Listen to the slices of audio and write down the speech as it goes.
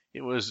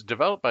It was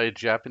developed by a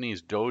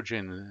Japanese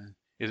doujin.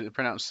 Is it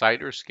pronounced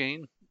Cider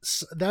Skane?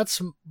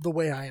 That's the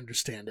way I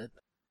understand it.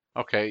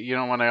 Okay,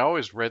 when I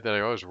always read that,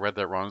 I always read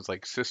that wrong. It's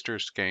like Sister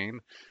Skane.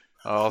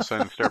 All of a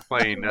sudden, start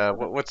playing.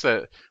 What's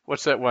that?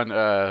 What's that one?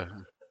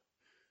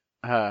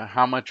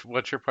 How much?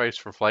 What's your price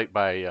for flight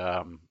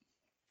by?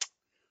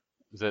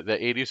 Is that the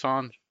 '80s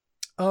song?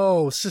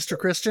 Oh, Sister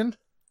Christian?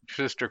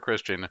 Sister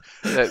Christian.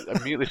 That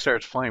immediately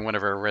starts playing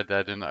whenever I read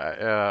that, and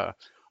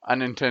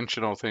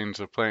unintentional things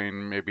of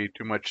playing maybe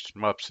too much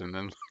shmups and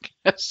then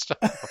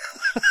stuff.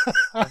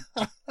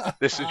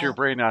 This is your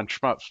brain on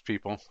shmups,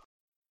 people.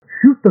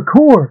 Shoot the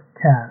Core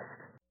Cast.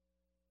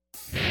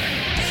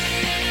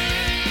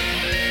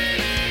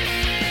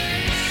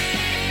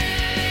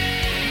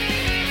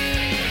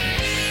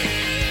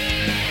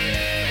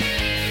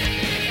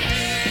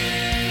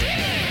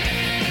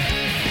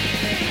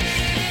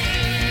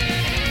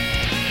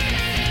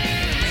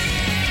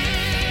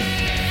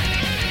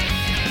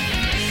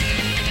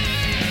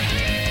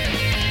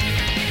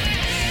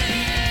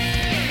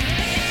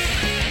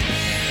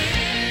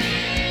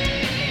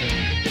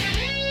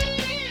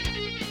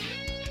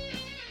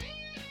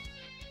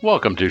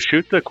 Welcome to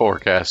Shoot the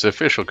Corecast,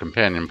 official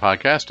companion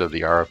podcast of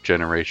the RF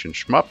Generation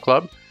Shmup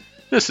Club.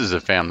 This is a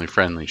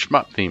family-friendly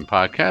shmup-themed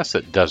podcast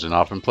that doesn't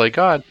often play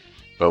God,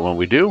 but when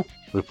we do,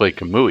 we play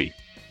Kamui.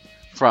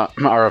 From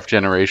RF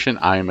Generation,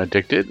 I am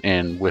Addicted,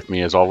 and with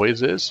me as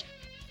always is...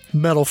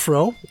 Metal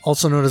Fro,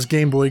 also known as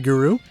Game Boy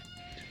Guru.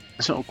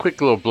 So a quick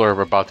little blurb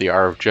about the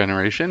RF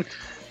Generation.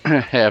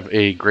 Have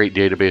a great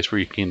database where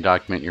you can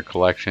document your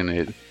collection.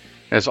 It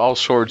has all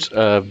sorts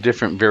of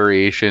different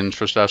variations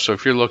for stuff, so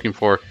if you're looking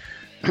for...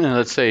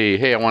 let's say,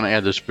 hey, I want to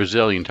add this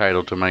Brazilian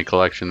title to my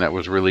collection that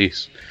was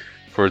released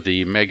for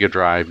the Mega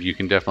Drive, you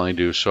can definitely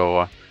do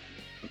so.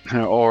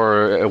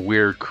 Or a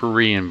weird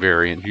Korean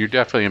variant. You're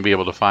definitely going to be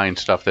able to find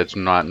stuff that's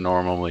not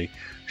normally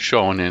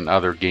shown in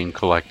other game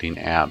collecting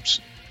apps.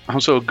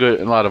 Also,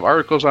 a lot of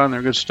articles on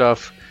there, good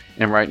stuff.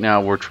 And right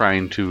now we're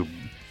trying to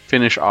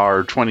finish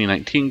our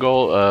 2019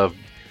 goal of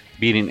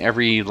beating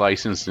every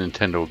licensed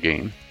Nintendo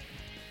game.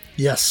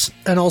 Yes,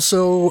 and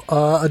also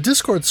a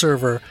Discord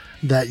server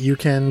that you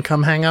can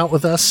come hang out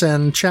with us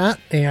and chat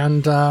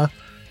and have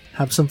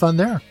some fun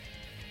there.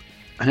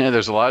 Yeah,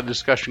 there's a lot of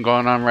discussion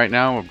going on right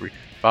now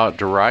about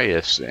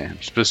Darius, and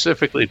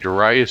specifically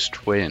Darius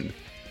Twin.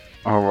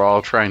 We're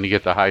all trying to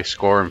get the high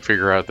score and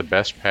figure out the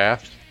best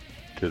path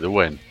to the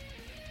win.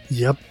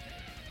 Yep,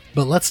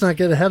 but let's not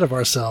get ahead of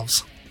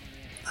ourselves.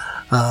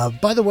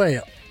 By the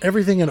way,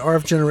 everything at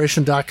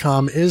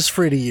rfgeneration.com is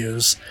free to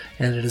use,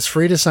 and it is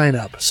free to sign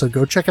up, so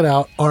go check it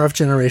out,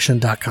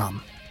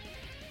 rfgeneration.com.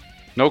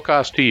 No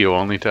cost to you,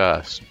 only to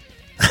us.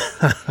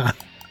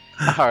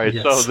 Alright,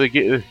 yes. So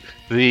the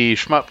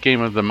shmup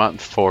game of the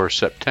month for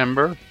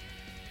September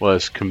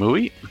was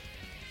Kamui,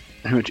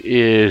 which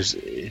is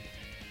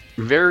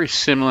very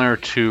similar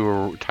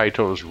to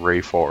Taito's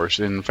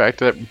Rayforce. In fact,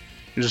 that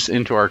is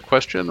into our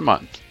question of the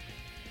month.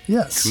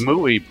 Yes.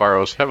 Kamui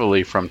borrows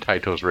heavily from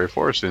Taito's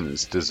Rayforce in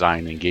its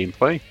design and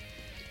gameplay.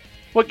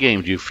 What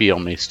game do you feel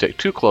may stick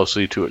too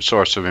closely to its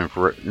source of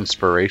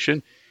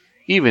inspiration,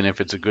 even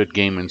if it's a good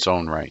game in its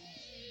own right?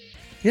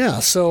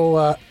 Yeah,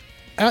 so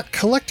at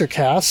Collector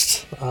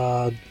Cast,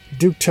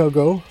 Duke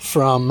Togo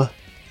from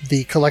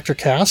the Collector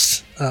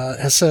Cast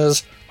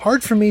says,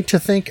 hard for me to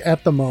think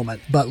at the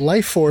moment, but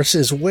Life Force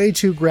is way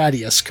too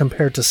Gradius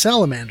compared to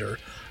Salamander,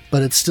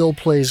 but it still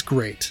plays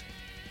great.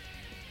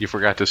 You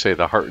forgot to say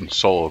the heart and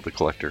soul of the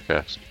Collector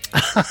Cast.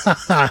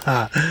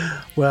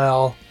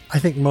 Well, I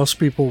think most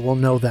people will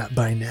know that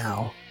by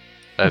now.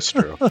 That's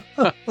true.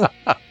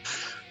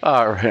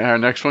 All right, our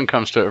next one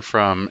comes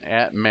from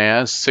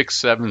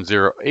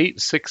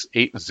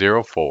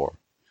 @Maz67086804.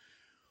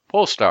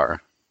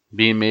 Polestar,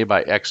 being made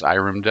by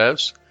ex-Irem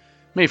devs,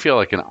 may feel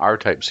like an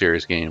R-Type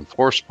series game.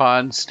 Force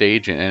pod,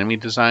 stage, and enemy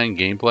design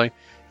gameplay,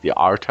 the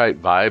R-Type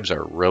vibes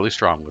are really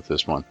strong with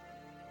this one.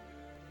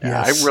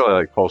 Yes. I really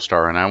like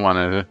Polestar, and I want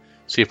to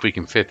see if we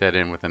can fit that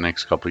in with the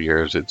next couple of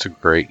years. It's a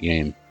great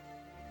game.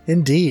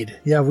 Indeed.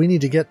 Yeah, we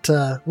need to get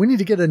a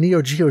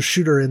Neo Geo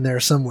shooter in there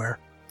somewhere.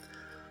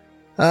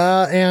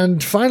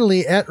 And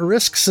finally, at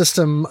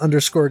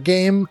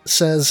RiskSystem_game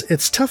says,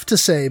 it's tough to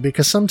say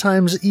because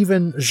sometimes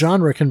even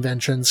genre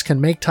conventions can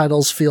make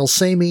titles feel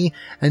samey,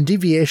 and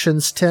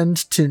deviations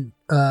tend to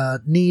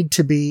need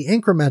to be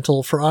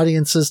incremental for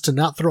audiences to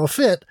not throw a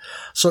fit,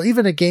 so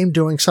even a game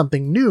doing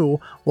something new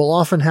will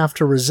often have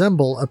to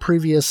resemble a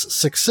previous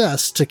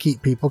success to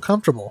keep people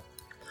comfortable.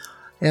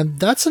 And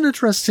that's an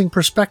interesting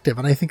perspective,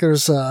 and I think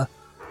there's a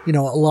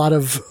lot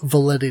of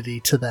validity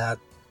to that.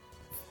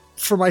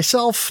 For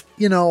myself,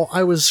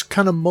 I was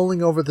kind of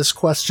mulling over this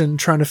question,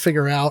 trying to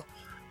figure out,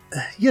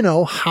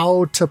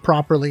 how to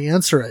properly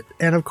answer it.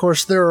 And of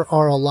course, there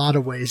are a lot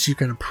of ways you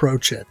can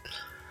approach it.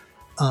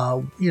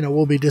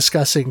 We'll be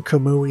discussing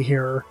Kamui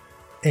here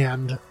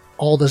and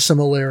all the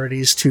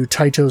similarities to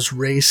Taito's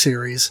Ray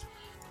series.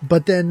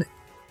 But then,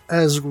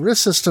 as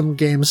Risk System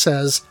Game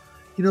says,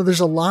 there's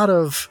a lot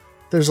of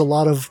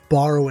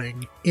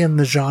borrowing in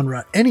the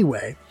genre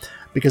anyway,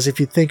 because if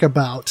you think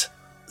about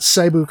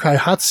Seibu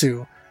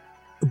Kaihatsu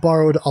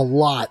borrowed a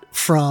lot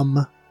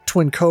from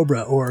Twin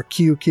Cobra or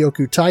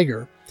Kyoku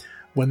Tiger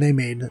when they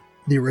made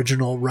the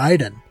original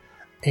Raiden.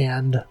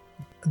 And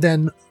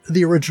then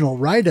the original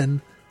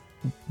Raiden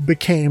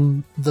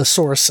became the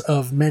source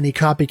of many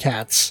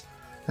copycats.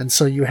 And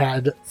so you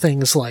had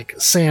things like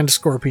Sand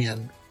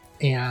Scorpion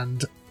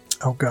and,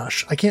 oh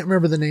gosh, I can't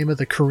remember the name of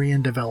the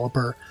Korean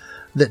developer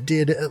that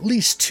did at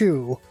least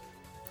 2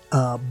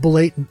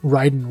 blatant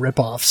Raiden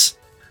ripoffs.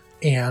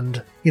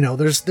 And,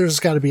 there's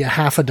got to be a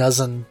half a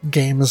dozen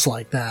games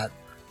like that.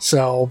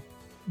 So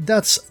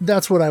that's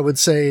what I would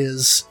say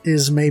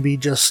is maybe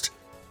just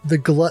the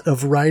glut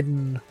of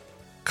Raiden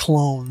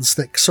clones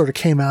that sort of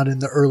came out in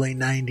the early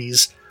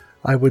 90s,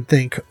 I would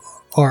think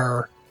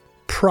are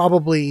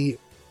probably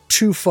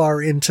too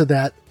far into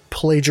that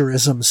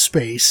plagiarism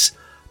space,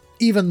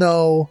 even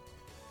though,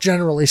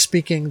 generally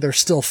speaking, they're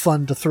still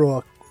fun to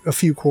throw a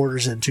few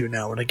quarters into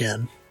now and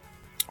again.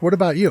 What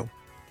about you?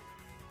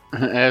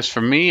 As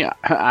for me,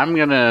 I'm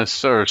going to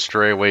sort of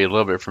stray away a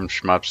little bit from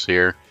shmups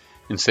here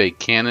and say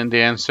Cannon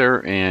Dancer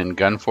and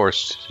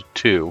Gunforce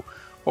 2.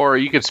 Or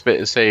you could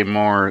say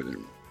more,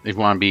 if you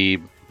want to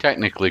be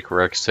technically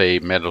correct, say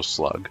Metal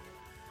Slug.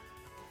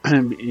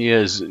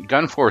 Is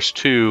Gunforce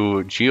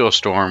 2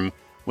 Geostorm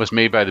was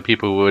made by the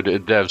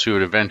devs who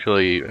would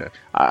eventually,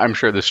 I'm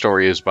sure the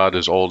story is about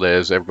as old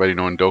as everybody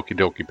knowing Doki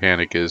Doki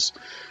Panic is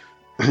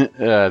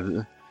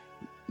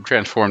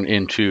transformed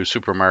into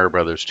Super Mario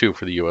Bros. 2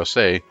 for the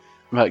USA.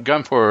 But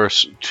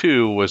Gunforce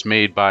 2 was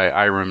made by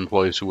Irem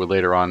employees who would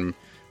later on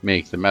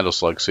make the Metal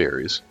Slug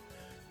series.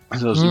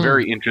 So it's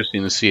very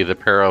interesting to see the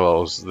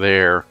parallels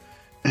there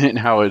and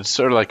how it's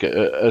sort of like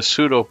a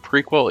pseudo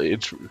prequel.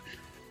 It's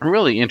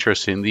really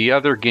interesting. The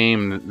other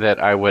game that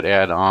I would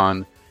add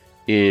on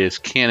is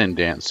Cannon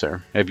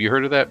Dancer. Have you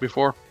heard of that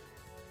before?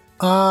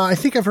 I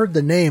think I've heard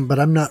the name, but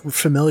I'm not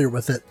familiar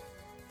with it.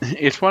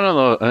 It's one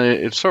of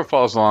the. It sort of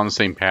falls along the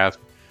same path.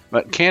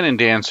 But Cannon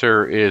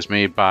Dancer is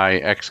made by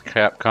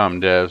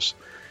ex-Capcom devs,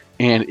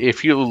 and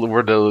if you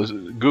were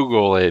to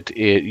Google it,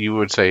 you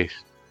would say,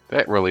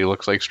 that really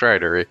looks like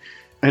Strider.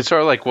 It's sort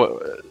of like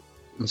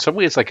in some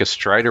ways, it's like a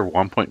Strider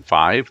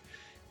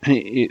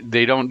 1.5.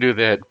 They don't do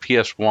that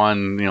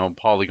PS1,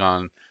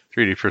 polygon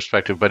 3D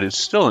perspective, but it's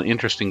still an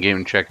interesting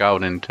game to check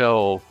out.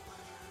 Until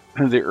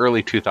the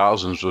early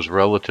 2000s was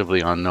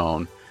relatively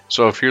unknown.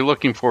 So if you're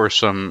looking for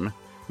some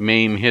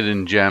MAME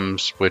hidden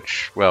gems,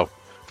 which, well,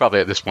 probably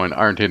at this point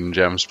aren't hidden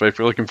gems, but if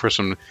you're looking for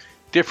some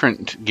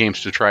different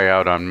games to try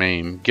out on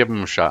MAME, give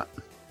them a shot.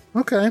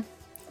 Okay.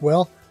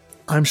 Well,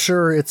 I'm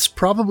sure it's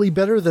probably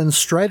better than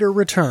Strider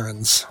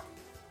Returns.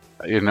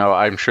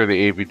 I'm sure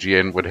the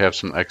AVGN would have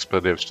some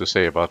expletives to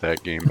say about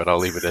that game, but I'll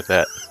leave it at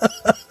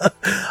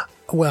that.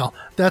 Well,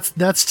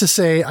 that's to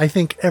say I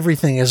think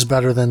everything is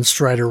better than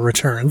Strider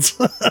Returns.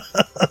 One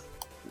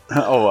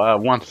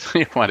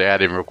thing I want to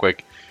add in real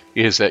quick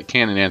is that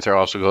Cannon Dancer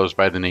also goes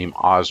by the name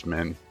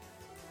Osman.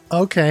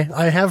 Okay,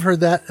 I have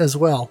heard that as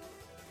well.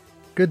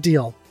 Good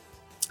deal.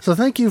 So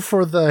thank you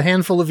for the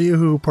handful of you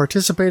who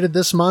participated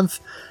this month,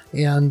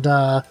 and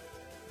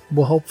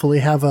we'll hopefully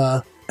have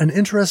an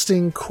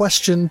interesting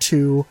question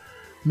to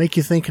make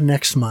you think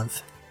next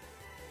month.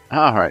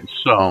 All right,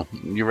 so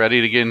you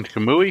ready to get into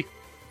Kamui?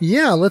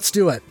 Yeah, let's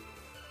do it.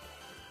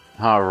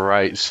 All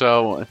right,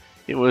 so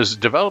it was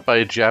developed by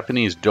a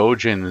Japanese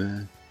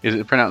doujin. Is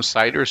it pronounced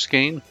Cider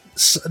Skane?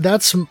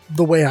 That's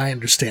the way I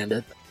understand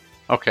it.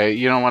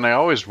 Okay, when I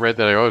always read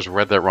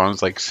that wrong.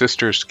 It's like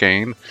Sister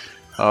Skane.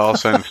 All of a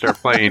sudden start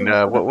playing.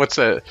 What's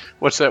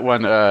that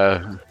one?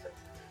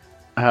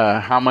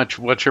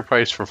 What's your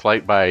price for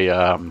flight by?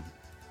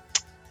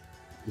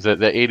 Is that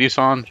the 80s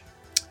song?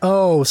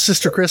 Oh,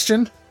 Sister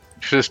Christian.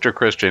 Sister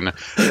Christian.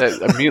 That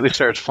immediately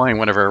starts playing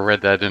whenever I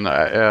read that, and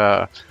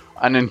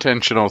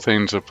unintentional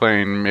things of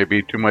playing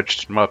maybe too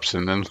much shmups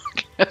and then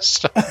looking at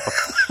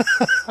stuff.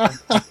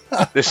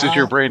 This is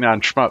your brain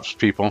on shmups,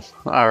 people.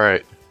 All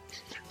right.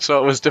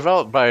 So it was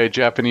developed by a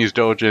Japanese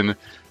doujin,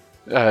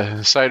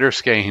 Cider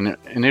Skane,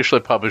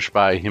 initially published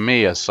by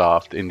Himeya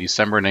Soft in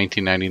December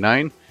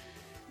 1999.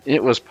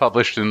 It was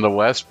published in the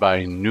West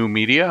by New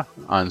Media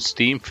on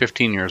Steam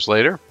 15 years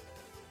later.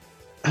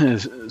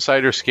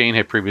 Cider Skane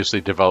had previously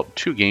developed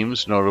 2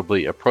 games,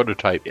 notably a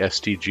prototype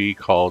STG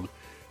called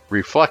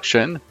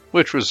Reflection,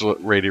 which was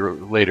later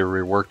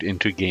reworked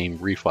into game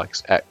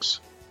Reflex X.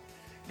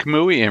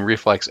 Kamui and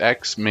Reflex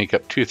X make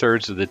up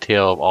 2/3 of the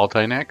Tale of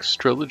Altynex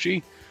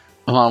trilogy,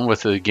 along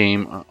with the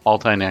game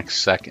Altynex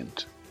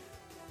Second.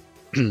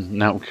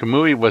 Now,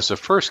 Kamui was the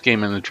first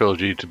game in the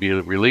trilogy to be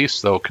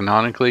released, though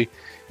canonically,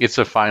 it's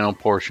the final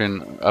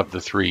portion of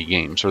the 3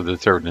 games, or the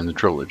third in the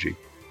trilogy.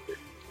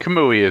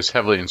 Kamui is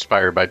heavily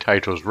inspired by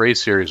Taito's Ray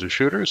series of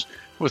shooters,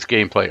 with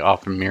gameplay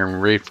often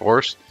mirroring Ray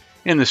Force,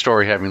 and the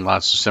story having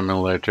lots of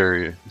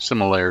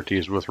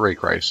similarities with Ray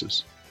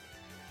Crisis.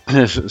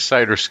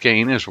 Cider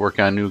Skane is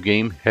working on a new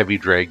game, Heavy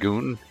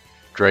Dragoon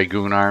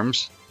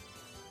Arms.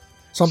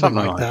 Something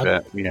like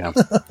that. Yeah.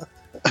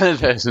 It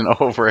has an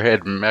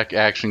overhead mech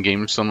action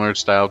game similar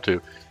style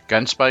to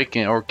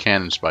Gunspike or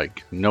Cannon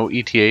Spike. No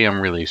ETA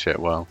on release yet.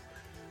 Well,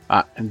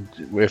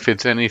 If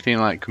it's anything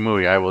like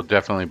Kamui, I will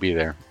definitely be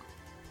there.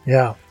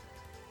 Yeah.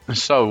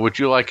 So, would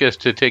you like us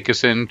to take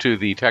us into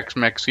the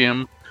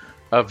Tex-Mexium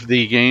of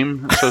the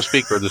game, so to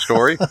speak, or the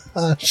story?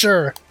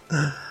 Sure.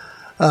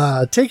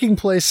 Taking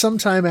place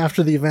sometime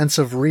after the events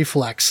of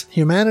Reflex,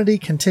 humanity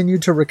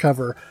continued to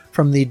recover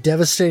from the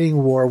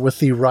devastating war with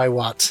the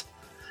Raiwat.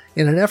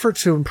 In an effort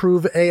to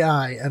improve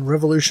AI and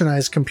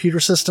revolutionize computer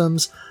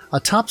systems, a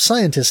top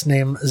scientist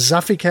named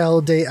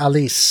Zafikel de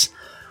Alice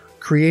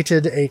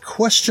created a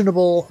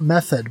questionable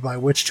method by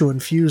which to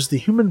infuse the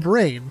human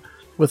brain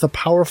with a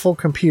powerful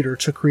computer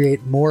to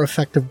create more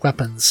effective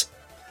weapons.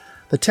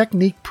 The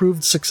technique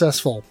proved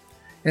successful.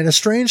 In a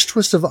strange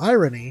twist of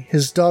irony,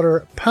 his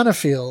daughter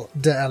Panafil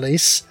de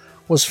Alice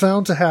was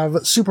found to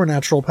have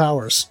supernatural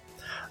powers.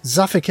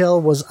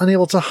 Zafikel was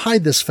unable to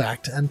hide this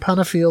fact, and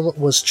Panafil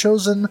was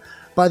chosen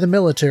by the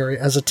military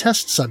as a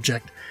test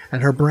subject,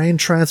 and her brain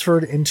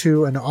transferred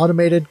into an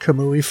automated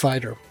Kamui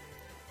fighter.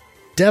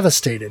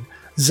 Devastated,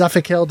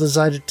 Zafikel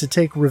decided to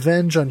take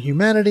revenge on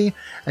humanity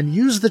and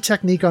use the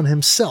technique on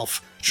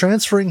himself,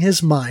 transferring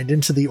his mind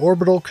into the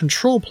orbital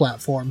control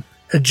platform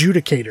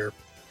Adjudicator.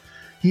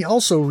 He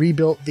also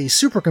rebuilt the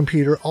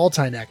supercomputer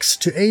Altinex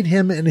to aid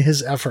him in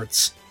his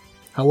efforts.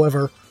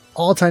 However,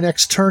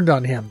 Altinex turned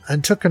on him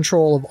and took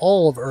control of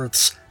all of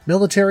Earth's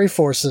military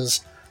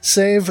forces,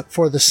 save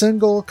for the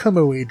single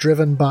Kamui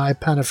driven by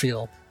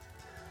Panafil.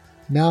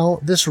 Now,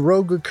 this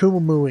rogue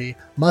Kamui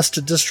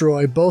must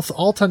destroy both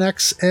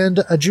Altinex and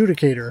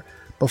Adjudicator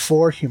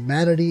before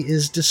humanity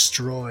is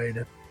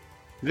destroyed.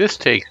 This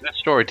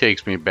story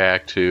takes me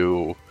back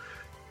to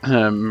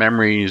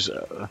memories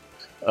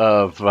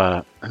of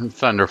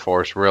Thunder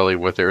Force, really,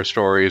 with their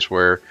stories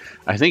where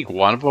I think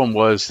one of them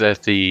was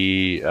that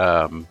the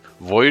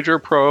Voyager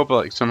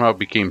probe somehow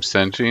became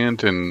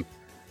sentient and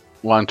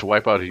wanted to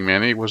wipe out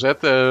humanity. Was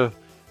that the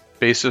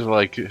basis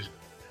of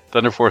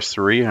Thunder Force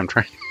 3? I'm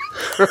trying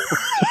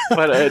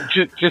but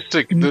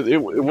it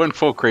went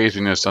full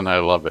craziness, and I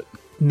love it.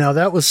 No,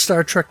 that was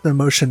Star Trek the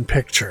Motion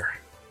Picture.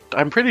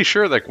 I'm pretty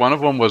sure one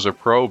of them was a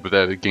probe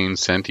that it gained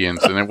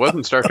sentience, and it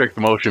wasn't Star Trek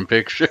the Motion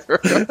Picture.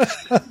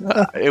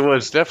 It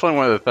was definitely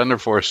one of the Thunder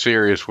Force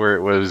series where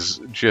it was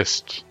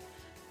just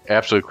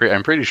absolutely crazy.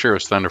 I'm pretty sure it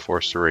was Thunder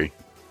Force 3.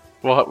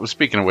 Well,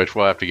 speaking of which,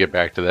 we'll have to get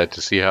back to that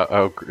to see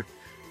how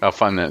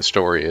fun that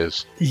story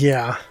is.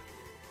 Yeah.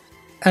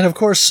 And of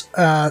course,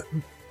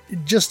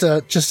 just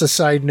a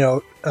side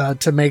note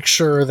to make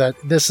sure that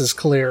this is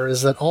clear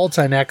is that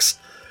Altinex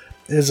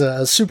is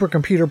a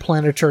supercomputer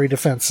planetary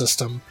defense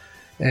system,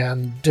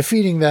 and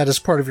defeating that is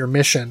part of your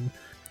mission,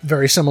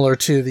 very similar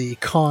to the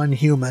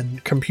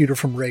Con-Human computer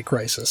from Ray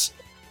Crisis.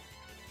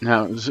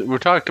 Now, we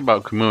talked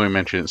about Kamui,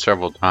 mentioned it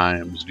several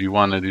times. Do you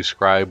want to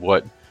describe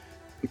what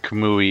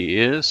Kamui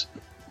is?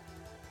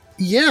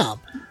 Yeah.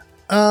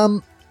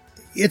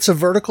 It's a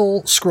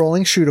vertical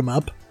scrolling shoot 'em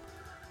up.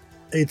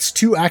 It's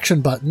 2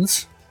 action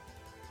buttons.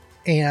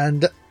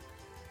 And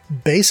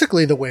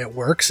basically the way it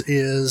works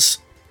is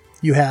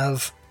you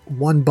have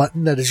one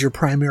button that is your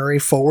primary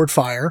forward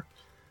fire,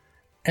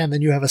 and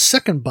then you have a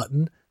second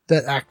button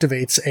that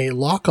activates a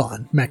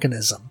lock-on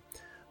mechanism.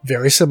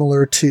 Very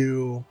similar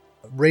to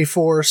Ray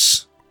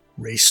Force,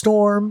 Ray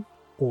Storm,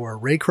 or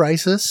Ray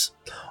Crisis,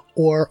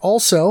 or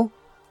also,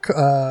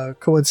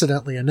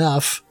 coincidentally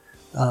enough,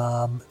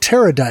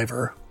 Terra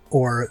Diver,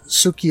 or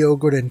Tsukio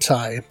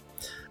Gorentai.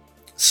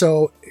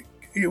 So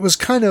it was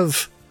kind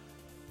of,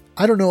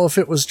 I don't know if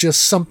it was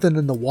just something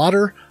in the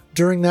water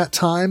during that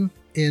time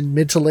in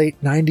mid to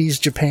late 90s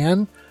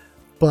Japan,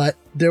 but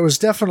there was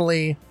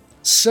definitely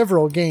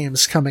several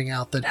games coming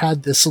out that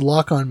had this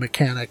lock-on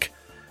mechanic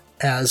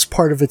as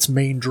part of its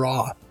main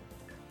draw.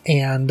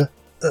 And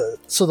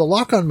so the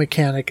lock-on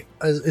mechanic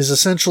is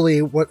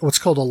essentially what's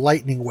called a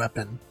lightning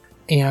weapon.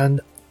 And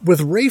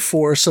with Ray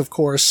Force, of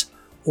course,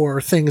 or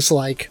things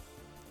like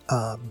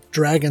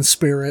Dragon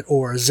Spirit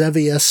or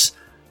Xevious,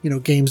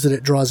 games that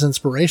it draws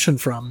inspiration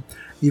from,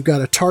 you've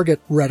got a target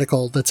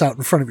reticle that's out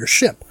in front of your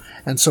ship.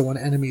 And so when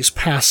enemies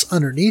pass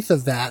underneath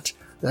of that,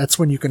 that's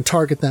when you can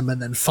target them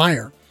and then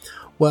fire.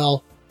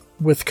 Well,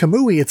 with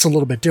Kamui, it's a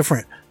little bit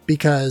different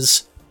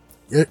because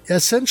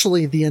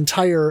essentially the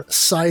entire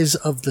size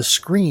of the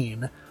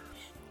screen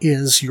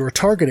is your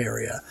target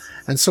area.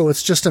 And so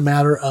it's just a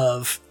matter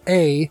of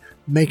A,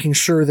 making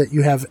sure that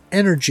you have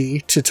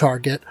energy to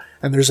target,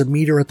 and there's a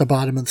meter at the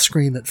bottom of the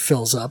screen that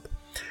fills up.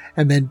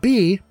 And then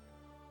B,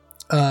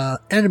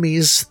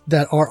 enemies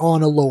that are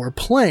on a lower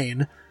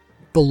plane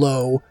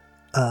below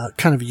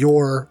kind of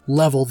your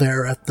level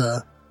there at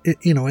the,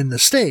 in the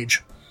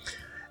stage.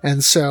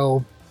 And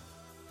so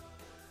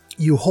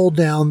you hold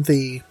down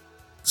the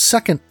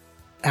second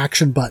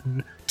action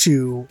button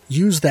to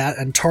use that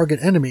and target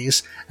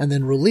enemies, and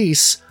then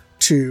release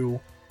to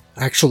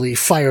actually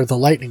fire the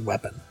lightning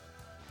weapon.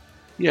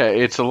 Yeah,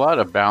 it's a lot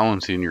of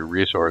balancing your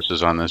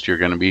resources on this. You're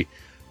going to be,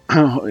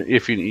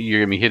 if you're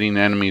going to be hitting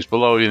enemies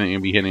below you, then you're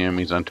going to be hitting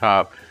enemies on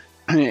top.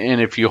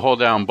 And if you hold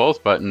down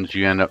both buttons,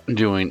 you end up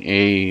doing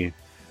a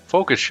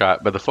focus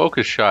shot. But the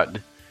focus shot,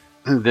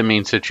 that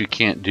means that you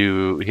can't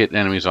hit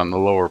enemies on the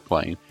lower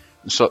plane.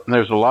 So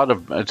there's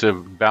it's a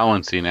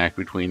balancing act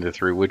between the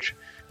three, which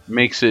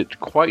makes it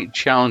quite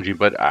challenging,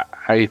 but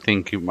I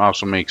think it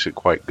also makes it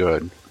quite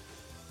good.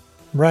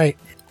 Right.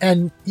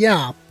 And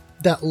yeah,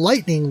 that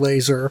lightning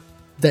laser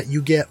that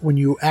you get when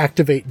you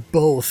activate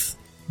both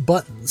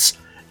buttons,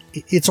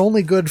 it's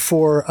only good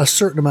for a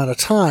certain amount of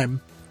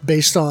time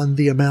based on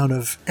the amount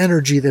of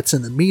energy that's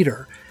in the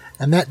meter,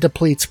 and that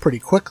depletes pretty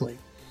quickly.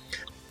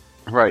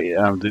 Right.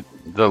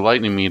 The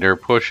lightning meter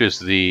pushes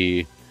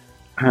the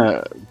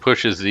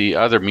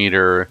other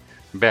meter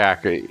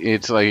back.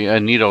 It's like a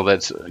needle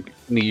that's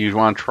you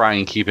want to try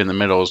and keep in the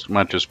middle as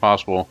much as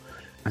possible.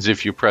 As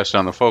if you press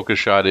down the focus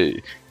shot,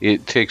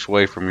 it takes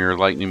away from your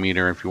lightning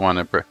meter. If you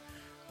want to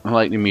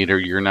lightning meter,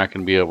 you're not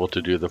going to be able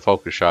to do the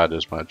focus shot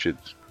as much.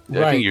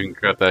 Right. I think you can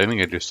cut that. I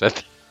think I just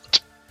said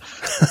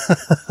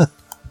that.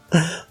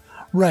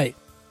 Right.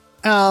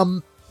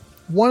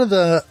 One of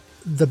the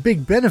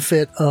big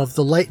benefit of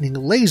the lightning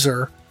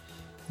laser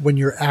when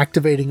you're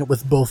activating it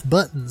with both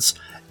buttons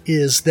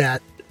is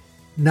that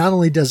not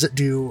only does it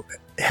do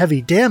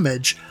heavy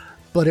damage,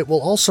 but it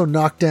will also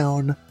knock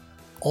down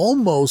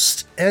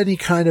almost any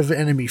kind of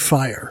enemy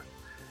fire.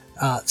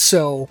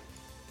 So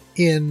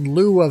in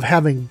lieu of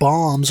having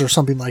bombs or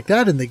something like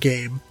that in the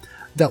game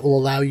that will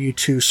allow you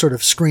to sort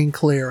of screen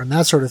clear and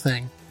that sort of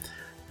thing,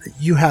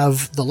 you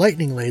have the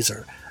lightning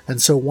laser.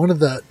 And so one of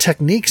the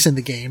techniques in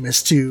the game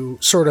is to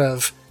sort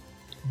of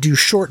do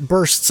short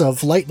bursts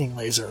of lightning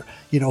laser.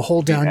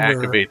 Hold down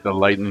activate the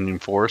lightning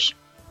force.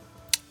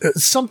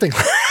 Something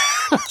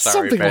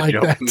something like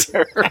that.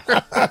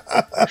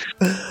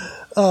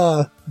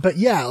 But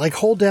yeah, like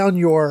hold down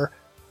your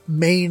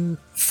main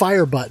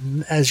fire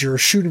button as you're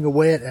shooting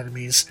away at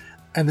enemies,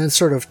 and then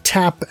sort of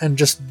tap and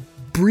just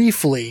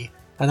briefly,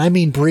 and I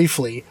mean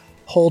briefly,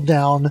 hold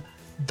down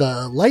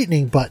the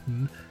lightning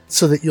button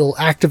so that you'll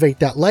activate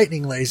that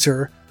lightning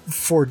laser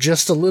for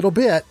just a little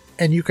bit,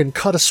 and you can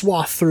cut a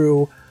swath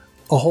through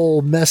a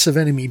whole mess of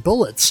enemy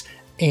bullets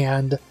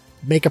and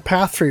make a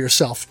path for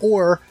yourself.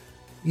 Or,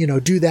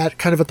 do that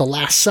kind of at the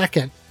last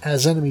second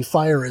as enemy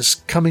fire is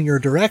coming your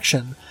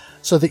direction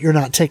so that you're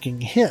not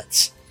taking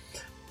hits.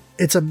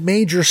 It's a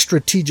major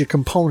strategic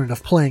component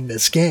of playing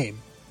this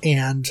game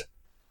and,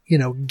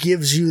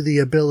 gives you the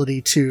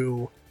ability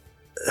to,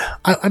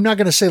 I'm not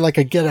going to say like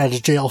a get out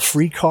of jail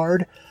free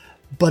card,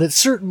 but it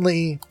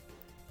certainly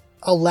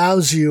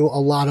allows you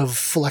a lot of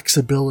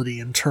flexibility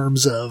in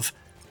terms of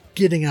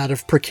getting out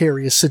of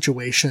precarious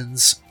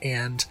situations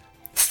and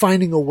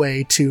finding a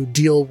way to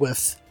deal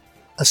with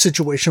a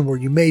situation where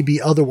you may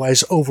be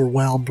otherwise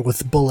overwhelmed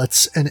with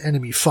bullets and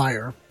enemy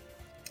fire.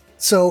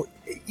 So,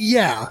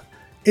 yeah,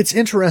 it's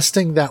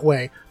interesting that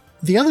way.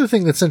 The other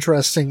thing that's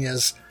interesting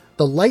is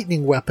the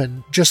lightning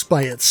weapon just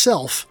by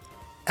itself.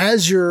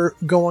 As you're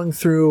going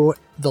through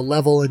the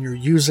level and you're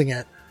using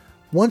it,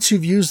 once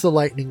you've used the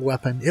lightning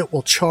weapon, it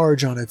will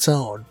charge on its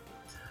own.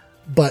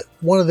 But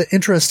one of the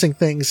interesting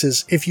things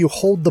is if you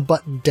hold the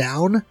button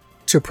down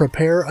to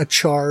prepare a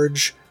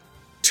charge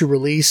to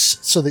release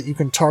so that you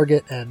can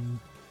target and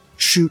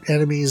shoot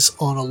enemies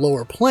on a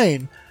lower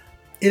plane,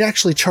 it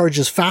actually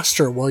charges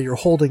faster while you're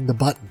holding the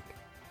button.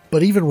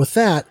 But even with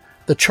that,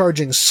 the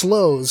charging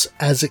slows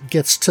as it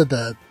gets to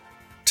the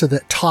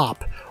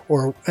top,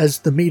 or as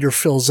the meter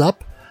fills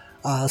up,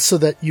 so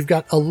that you've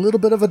got a little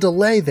bit of a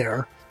delay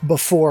there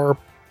before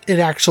it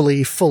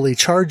actually fully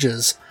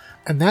charges.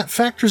 And that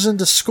factors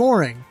into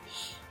scoring,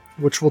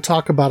 which we'll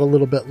talk about a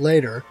little bit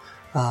later,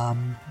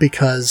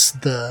 because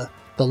the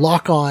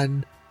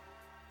lock-on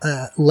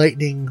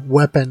lightning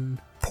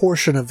weapon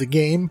portion of the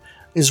game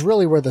is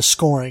really where the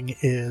scoring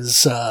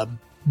is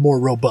more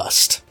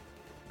robust.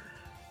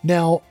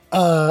 Now,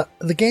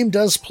 the game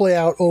does play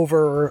out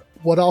over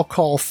what I'll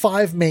call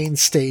 5 main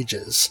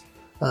stages.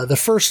 The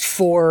first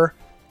 4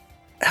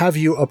 have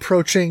you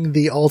approaching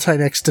the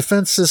Altai-Nex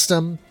defense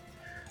system.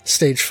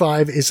 Stage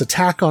 5 is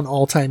attack on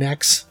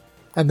Altai-Nex.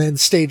 And then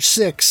stage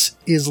 6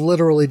 is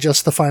literally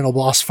just the final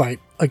boss fight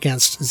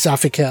against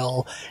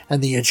Zafikel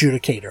and the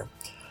Adjudicator.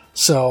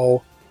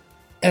 So,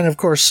 and of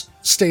course,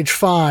 stage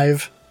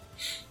 5,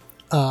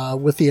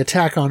 with the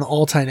attack on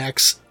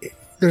Altai-Nex,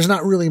 there's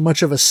not really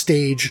much of a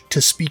stage to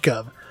speak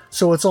of.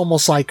 So it's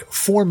almost like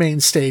 4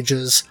 main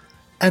stages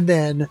and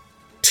then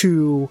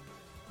 2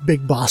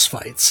 big boss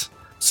fights.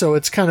 So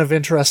it's kind of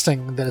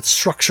interesting that it's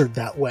structured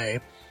that way.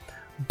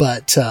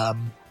 But,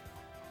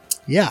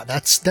 yeah,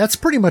 that's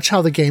pretty much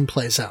how the game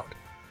plays out.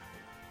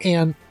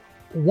 And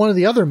one of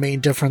the other main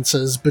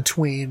differences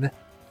between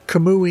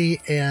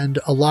Kamui and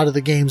a lot of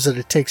the games that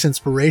it takes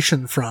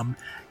inspiration from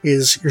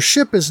is your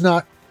ship is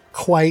not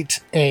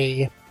quite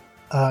a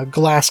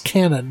glass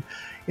cannon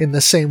in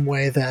the same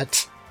way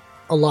that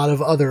a lot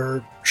of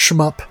other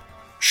shmup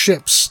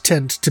ships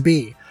tend to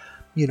be.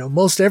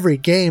 Most every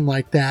game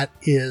like that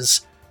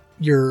is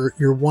your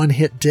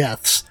one-hit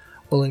deaths.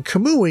 Well, in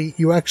Kamui,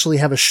 you actually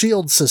have a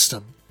shield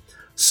system.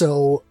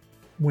 So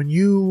when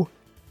you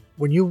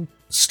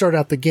start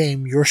out the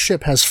game, your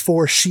ship has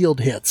 4 shield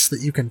hits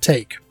that you can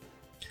take.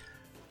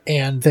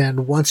 And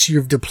then once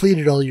you've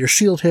depleted all your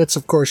shield hits,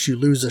 of course, you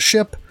lose a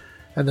ship,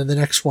 and then the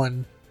next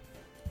one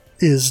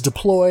is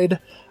deployed.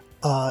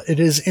 It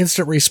is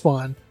instant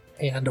respawn,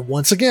 and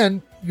once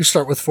again, you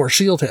start with 4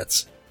 shield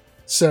hits.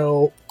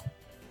 So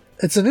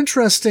it's an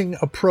interesting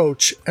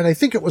approach, and I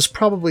think it was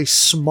probably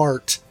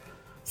smart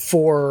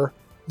for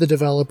the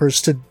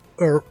developers to,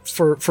 or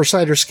for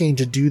Cider Skein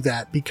to do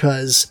that,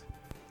 because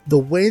the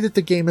way that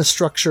the game is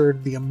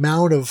structured, the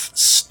amount of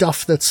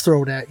stuff that's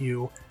thrown at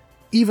you,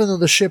 even though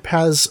the ship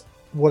has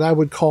what I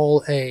would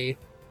call a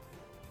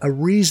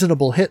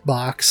reasonable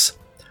hitbox,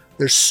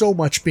 there's so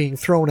much being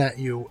thrown at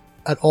you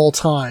at all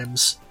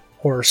times,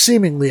 or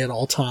seemingly at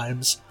all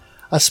times,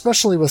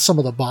 especially with some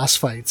of the boss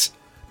fights,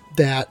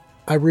 that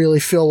I really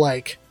feel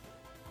like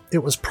it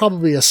was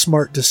probably a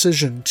smart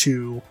decision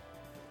to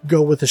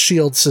go with a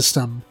shield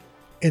system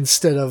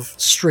instead of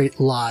straight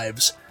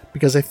lives.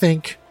 Because I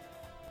think,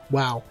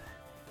 wow,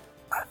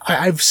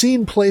 I've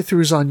seen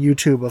playthroughs on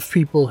YouTube of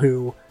people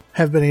who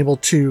have been able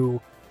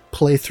to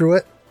play through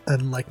it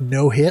and like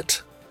no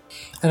hit.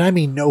 And I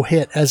mean no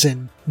hit as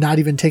in not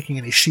even taking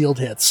any shield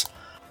hits.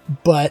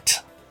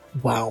 But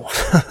wow,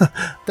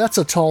 that's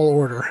a tall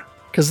order.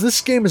 Because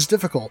this game is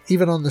difficult,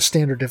 even on the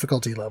standard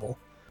difficulty level.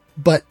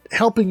 But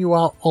helping you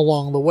out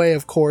along the way,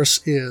 of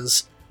course,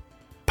 is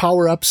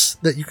power-ups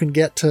that you can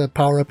get to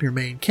power up your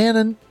main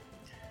cannon.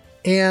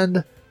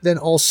 And then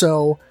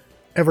also,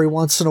 every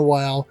once in a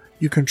while,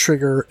 you can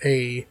trigger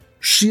a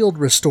shield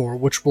restore,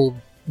 which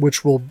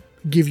will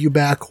give you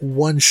back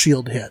 1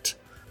 shield hit.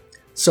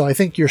 So I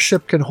think your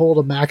ship can hold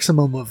a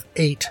maximum of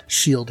 8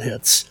 shield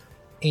hits.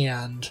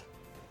 And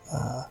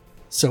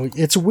so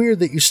it's weird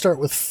that you start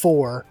with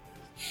 4,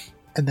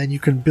 and then you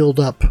can build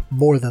up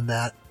more than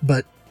that.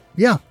 But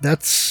yeah,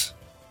 that's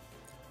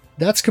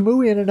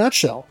Kamui in a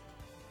nutshell.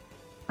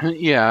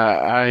 Yeah,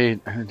 I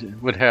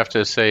would have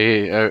to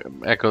say,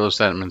 echo those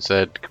sentiments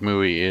that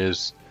Kamui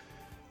is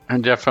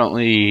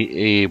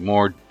definitely a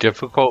more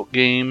difficult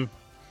game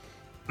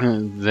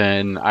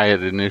than I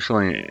had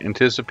initially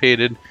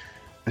anticipated,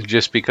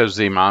 just because of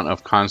the amount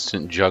of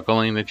constant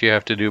juggling that you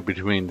have to do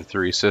between the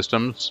 3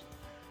 systems.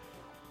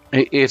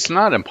 It's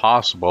not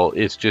impossible,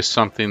 it's just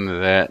something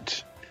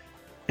that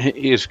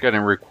is going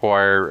to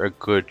require a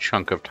good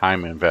chunk of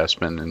time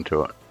investment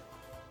into it.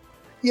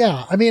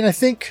 Yeah, I mean, I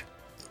think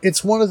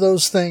it's one of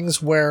those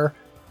things where,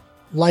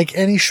 like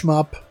any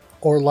shmup,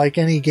 or like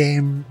any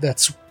game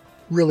that's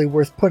really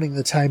worth putting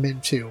the time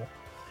into,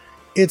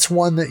 it's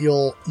one that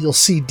you'll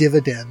see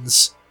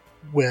dividends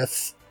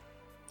with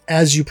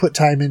as you put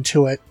time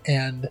into it,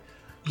 and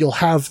you'll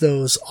have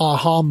those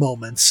aha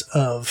moments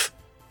of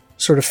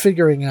sort of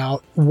figuring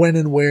out when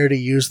and where to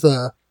use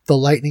the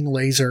lightning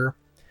laser,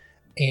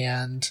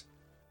 and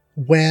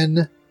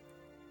when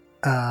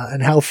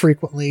and how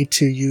frequently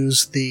to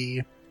use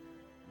the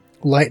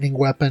lightning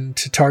weapon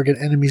to target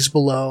enemies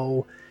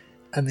below.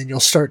 And then you'll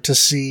start to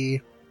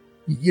see,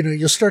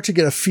 you'll start to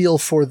get a feel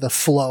for the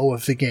flow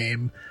of the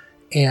game,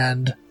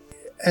 and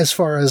as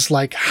far as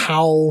like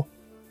how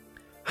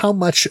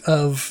much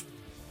of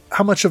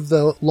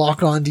the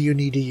lock-on do you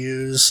need to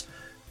use,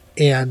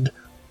 and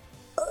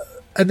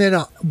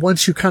then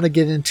once you kind of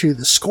get into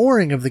the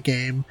scoring of the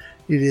game,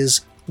 it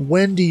is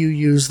when do you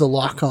use the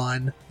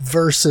lock-on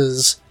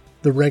versus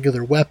the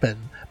regular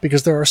weapon,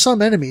 because there are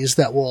some enemies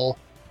that will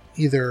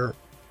either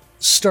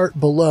start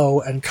below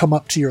and come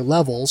up to your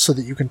level so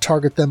that you can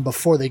target them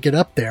before they get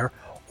up there,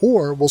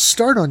 or will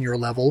start on your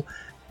level,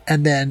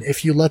 and then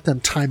if you let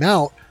them time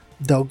out,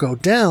 they'll go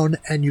down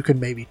and you can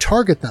maybe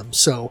target them.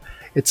 So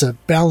it's a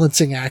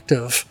balancing act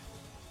of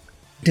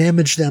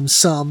damage them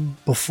some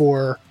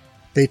before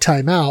they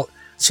time out,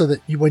 so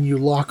that when you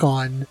lock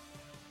on,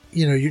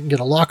 you can get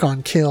a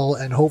lock-on kill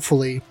and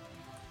hopefully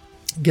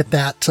get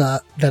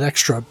that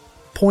extra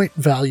point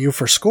value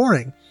for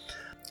scoring.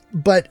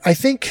 But I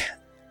think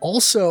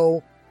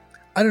also,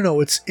 I don't know,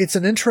 it's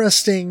an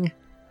interesting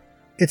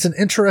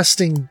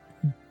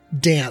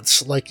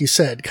dance, like you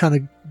said, kind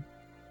of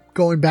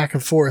going back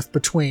and forth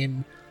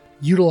between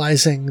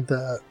utilizing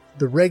the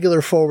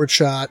regular forward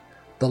shot,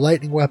 the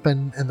lightning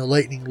weapon, and the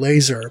lightning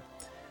laser.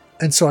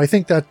 And so I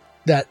think that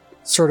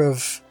sort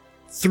of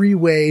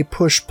 3-way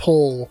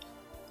push-pull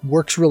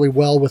works really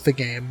well with the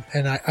game,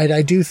 and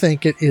I do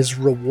think it is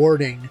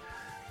rewarding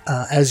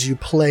as you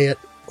play it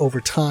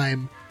over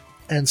time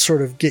and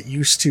sort of get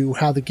used to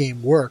how the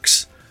game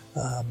works.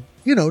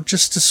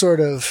 Just to sort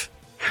of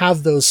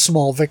have those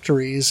small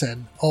victories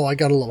and, oh, I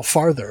got a little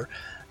farther,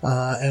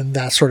 and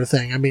that sort of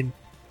thing. I mean,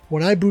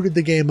 when I booted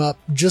the game up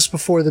just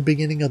before the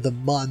beginning of the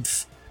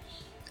month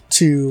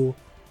to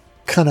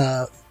kind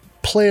of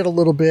play it a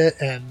little bit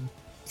and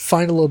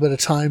find a little bit of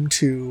time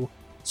to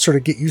sort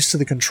of get used to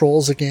the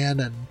controls again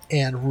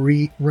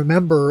and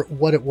remember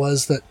what it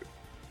was that,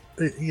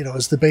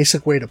 is the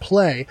basic way to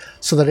play,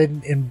 so that I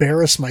didn't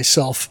embarrass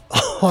myself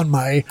on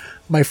my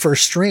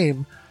first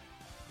stream.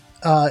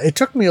 It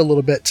took me a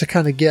little bit to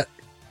kind of get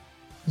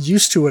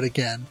used to it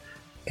again,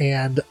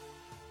 and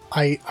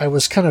I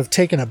was kind of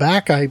taken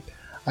aback. I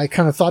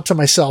kind of thought to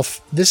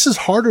myself, this is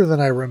harder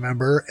than I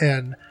remember,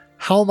 and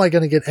how am I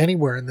going to get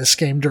anywhere in this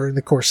game during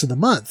the course of the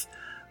month?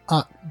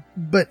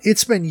 But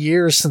it's been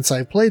years since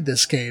I played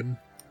this game,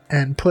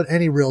 and put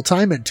any real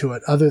time into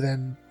it other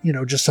than,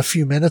 just a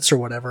few minutes or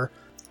whatever.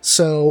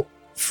 So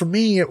for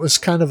me, it was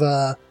kind of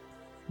an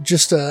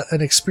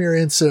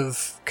experience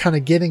of kind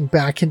of getting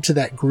back into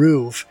that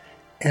groove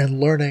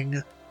and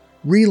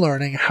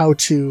relearning how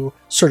to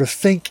sort of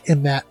think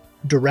in that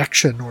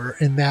direction or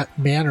in that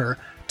manner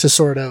to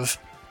sort of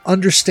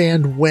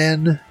understand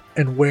when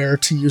and where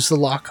to use the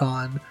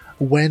lock-on,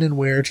 when and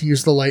where to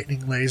use the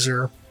lightning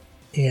laser,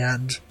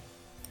 and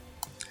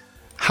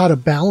how to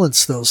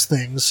balance those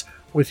things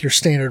with your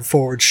standard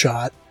forward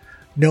shot,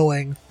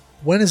 knowing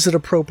when is it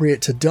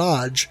appropriate to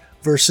dodge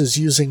versus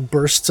using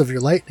bursts of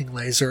your lightning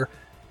laser,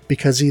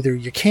 because either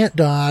you can't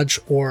dodge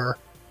or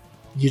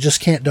you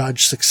just can't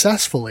dodge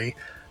successfully.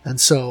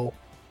 And so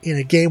in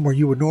a game where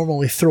you would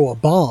normally throw a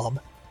bomb,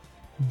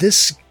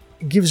 this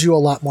gives you a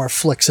lot more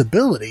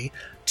flexibility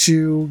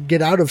to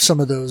get out of some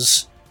of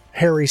those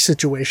hairy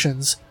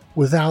situations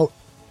without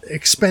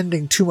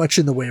expending too much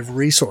in the way of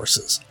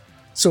resources.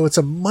 So it's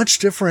a much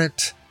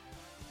different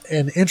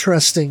and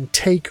interesting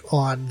take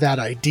on that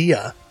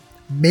idea,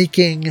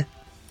 making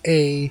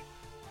a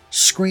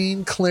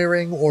screen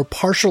clearing or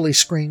partially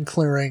screen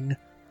clearing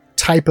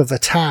type of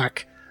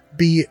attack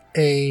be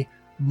a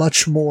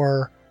much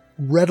more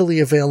readily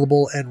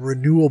available and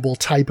renewable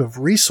type of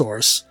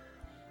resource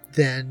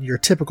than your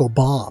typical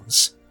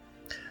bombs.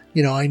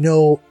 I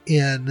know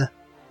in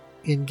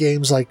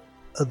games like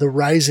the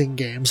Rising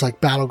games like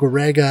Battle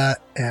Garegga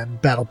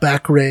and Battle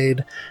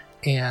Backraid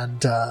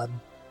and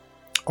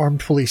Armed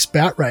Police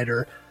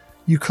Batrider,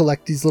 you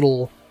collect these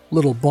little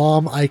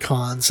bomb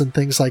icons and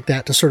things like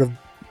that to sort of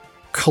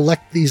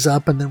collect these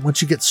up, and then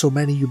once you get so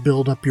many, you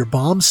build up your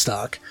bomb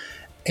stock.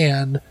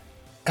 And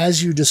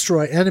as you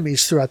destroy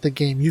enemies throughout the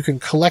game, you can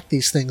collect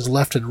these things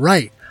left and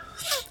right.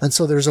 And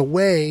so there's a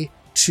way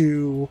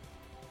to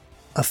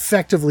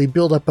effectively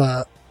build up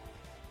a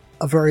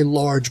very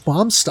large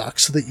bomb stock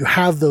so that you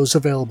have those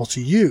available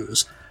to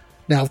use.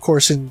 Now, of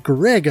course, in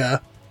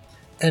Garegga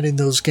and in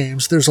those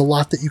games, there's a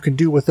lot that you can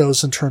do with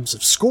those in terms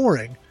of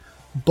scoring,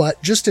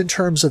 but just in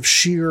terms of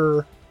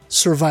sheer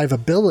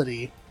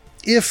survivability,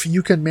 if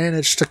you can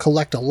manage to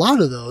collect a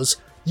lot of those,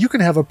 you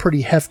can have a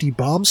pretty hefty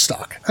bomb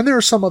stock. And there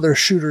are some other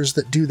shooters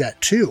that do that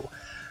too.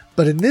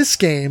 But in this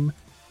game,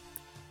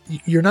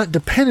 you're not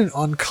dependent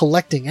on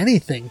collecting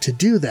anything to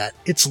do that.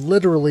 It's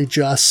literally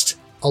just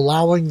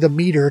allowing the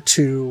meter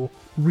to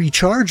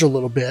recharge a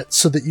little bit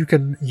so that you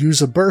can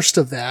use a burst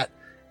of that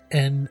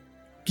and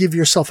give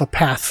yourself a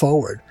path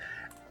forward.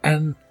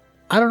 And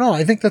I don't know,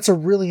 I think that's a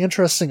really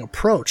interesting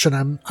approach,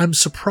 and I'm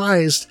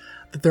surprised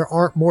that there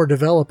aren't more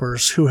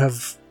developers who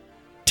have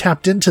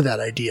tapped into that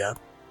idea.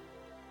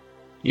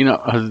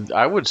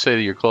 I would say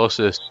that your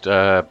closest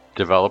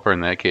developer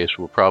in that case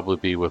will probably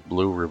be with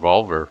Blue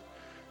Revolver,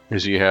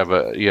 is you have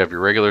your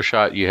regular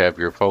shot, you have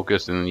your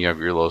focus, and then you have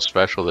your little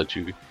special that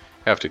you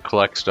have to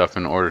collect stuff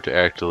in order to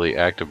actually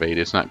activate.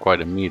 It's not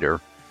quite a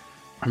meter,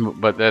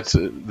 but that's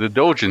the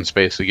Dojin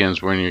space again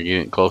is when you're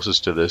getting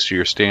closest to this.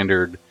 Your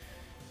standard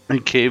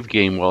cave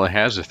game, well, it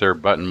has a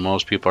third button.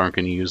 Most people aren't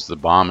going to use the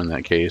bomb in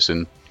that case,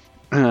 and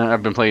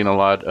I've been playing a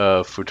lot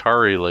of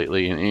Futari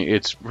lately, and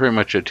it's pretty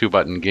much a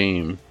 2-button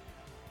game.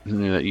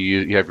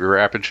 You have your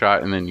rapid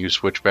shot, and then you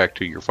switch back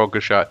to your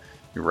focus shot,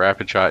 your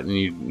rapid shot, and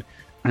you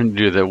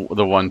do the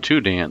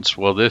 1-2 dance.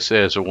 Well, this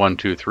is a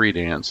 1-2-3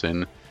 dance,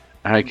 and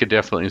I could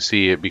definitely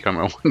see it become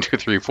a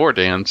 1-2-3-4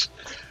 dance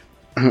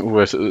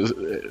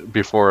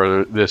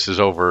before this is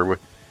over.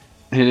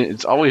 And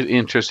it's always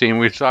interesting.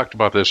 We talked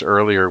about this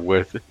earlier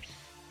with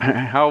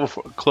how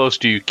close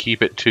do you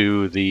keep it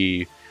to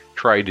the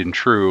tried and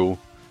true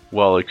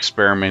while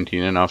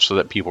experimenting enough so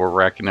that people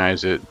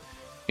recognize it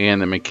and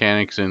the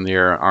mechanics in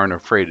there aren't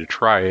afraid to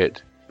try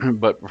it,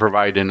 but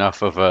provide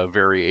enough of a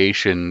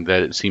variation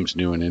that it seems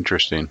new and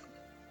interesting.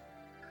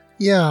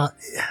 Yeah,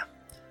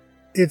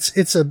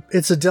 it's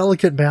a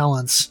delicate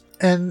balance.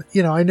 And,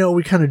 I know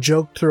we kind of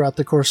joked throughout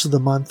the course of the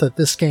month that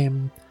this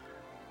game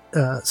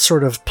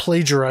sort of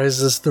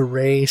plagiarizes the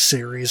Ray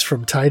series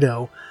from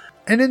Taito.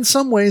 And in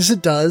some ways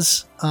it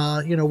does.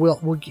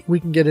 We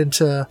can get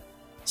into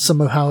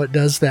some of how it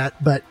does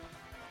that, but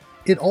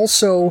it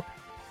also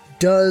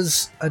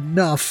does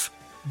enough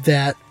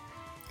that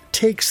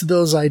takes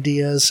those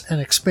ideas and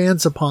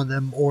expands upon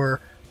them or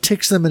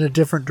takes them in a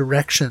different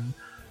direction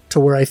to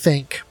where I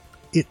think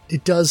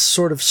it does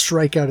sort of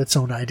strike out its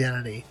own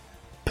identity,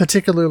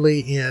 particularly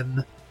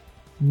in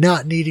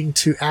not needing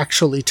to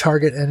actually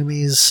target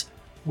enemies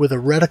with a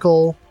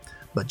reticle,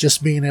 but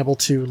just being able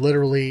to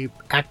literally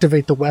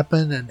activate the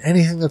weapon, and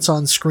anything that's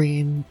on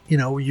screen,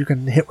 you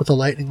can hit with a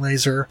lightning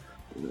laser.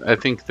 I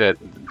think that,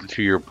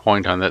 to your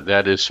point on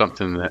that is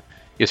something that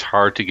is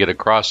hard to get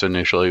across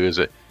initially, is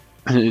that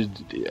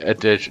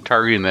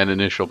targeting that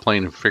initial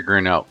plane and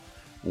figuring out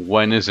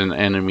when is an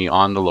enemy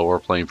on the lower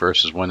plane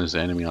versus when is the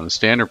enemy on the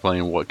standard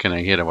plane, what can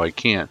I hit and what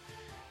can't,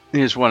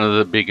 is one of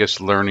the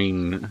biggest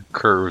learning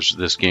curves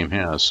this game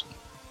has.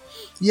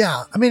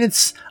 Yeah, I mean,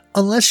 it's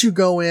unless you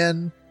go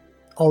in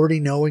already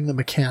knowing the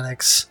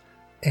mechanics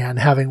and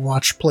having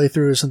watched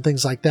playthroughs and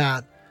things like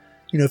that,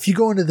 if you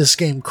go into this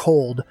game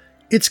cold,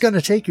 it's going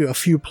to take you a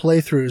few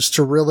playthroughs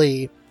to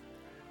really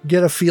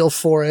get a feel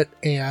for it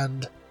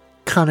and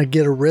kind of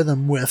get a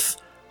rhythm with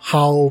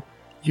how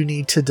you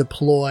need to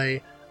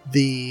deploy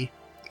the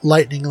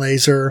lightning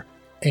laser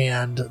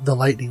and the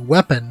lightning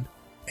weapon,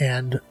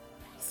 and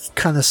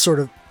kind of sort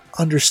of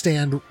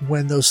understand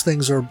when those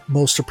things are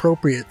most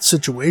appropriate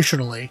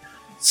situationally,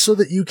 so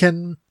that you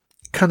can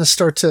kind of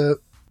start to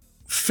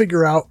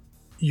figure out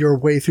your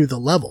way through the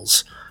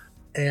levels.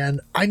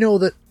 And I know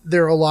that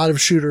there are a lot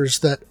of shooters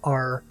that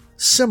are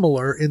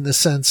similar in the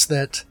sense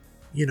that,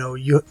 you know,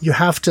 you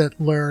have to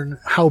learn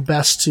how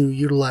best to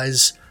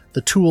utilize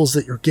the tools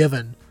that you're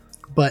given.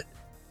 But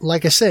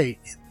like I say,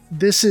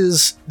 this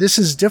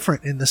is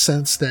different in the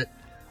sense that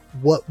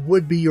what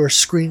would be your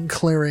screen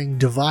clearing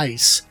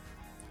device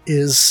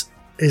is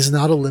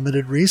not a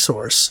limited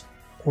resource,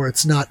 or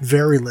it's not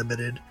very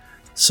limited.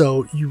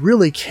 So you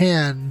really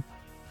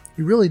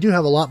do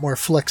have a lot more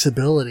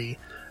flexibility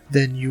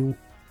than you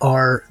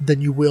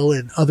will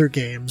in other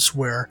games,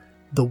 where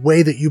the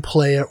way that you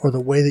play it or the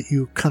way that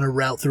you kind of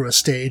route through a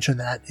stage and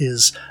that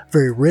is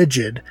very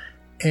rigid.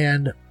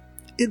 And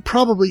it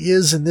probably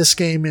is in this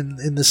game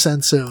in the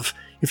sense of,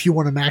 if you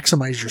want to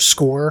maximize your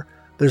score,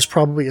 there's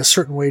probably a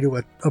certain way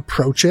to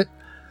approach it.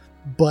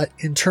 But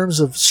in terms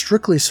of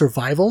strictly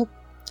survival,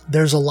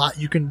 there's a lot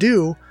you can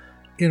do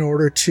in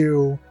order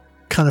to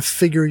kind of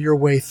figure your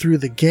way through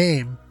the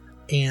game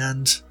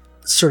and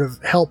sort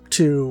of help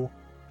to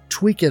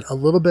tweak it a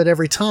little bit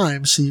every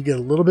time, so you get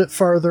a little bit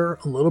farther,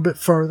 a little bit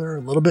further,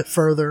 a little bit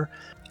further,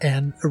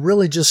 and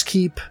really just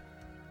keep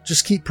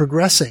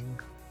progressing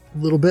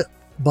little bit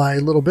by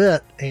little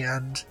bit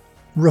and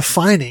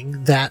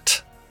refining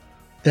that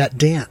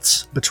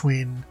dance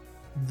between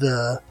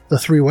the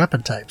three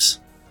weapon types.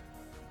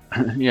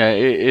 Yeah,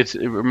 it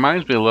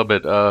reminds me a little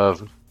bit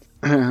of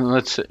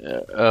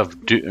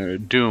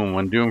Doom.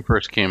 When Doom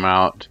first came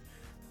out,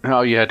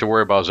 all you had to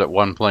worry about was that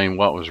one plane,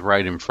 what was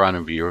right in front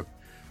of you.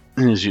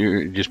 As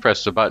you just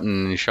pressed the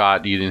button and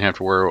shot, you didn't have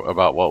to worry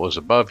about what was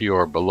above you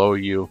or below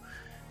you.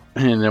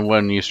 And then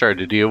when you started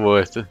to deal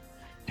with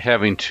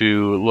having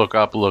to look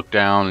up, look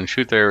down, and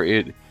shoot there,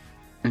 it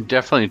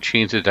definitely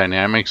changed the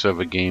dynamics of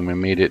a game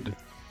and made it,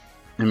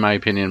 in my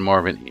opinion, more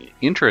of an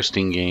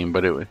interesting game.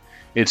 But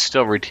it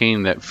still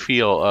retained that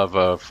feel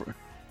of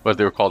what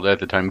they were called at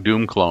the time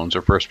Doom clones,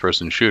 or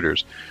first-person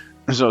shooters.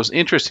 So it's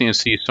interesting to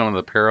see some of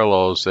the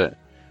parallels that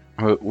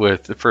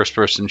with the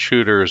first-person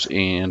shooters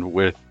and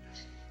with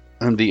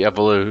the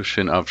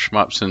evolution of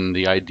shmups and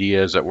the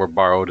ideas that were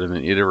borrowed and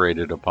then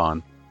iterated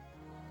upon.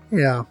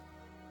 Yeah.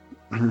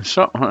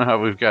 So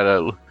we've got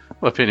a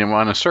opinion. I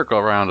want to circle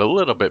around a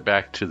little bit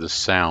back to the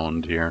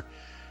sound here.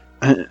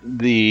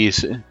 The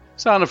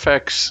sound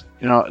effects,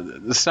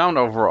 the sound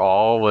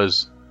overall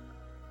was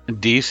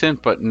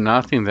decent, but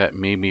nothing that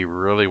made me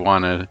really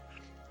want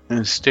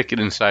to stick it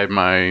inside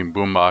my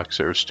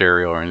boombox or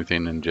stereo or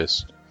anything and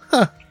just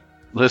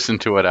listen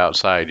to it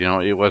outside.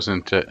 It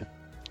wasn't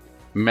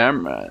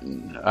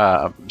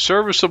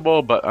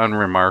serviceable but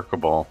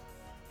unremarkable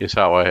is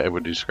how I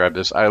would describe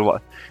this.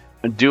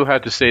 I do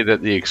have to say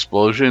that the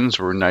explosions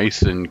were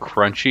nice and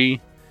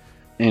crunchy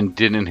and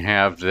didn't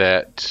have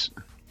that,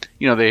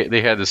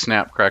 they had the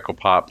snap, crackle,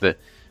 pop that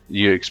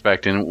you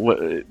expect,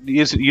 and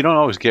you don't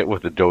always get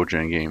with a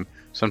Dojin game.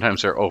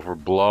 Sometimes they're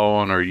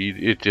overblown, or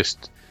it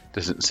just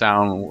doesn't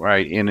sound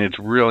right, and it's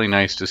really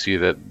nice to see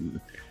that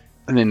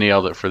they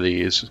nailed it for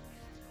these.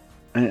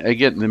 And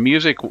again, the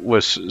music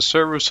was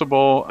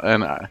serviceable,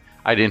 and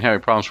I didn't have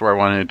any problems where I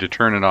wanted to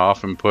turn it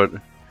off and put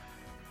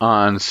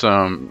on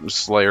some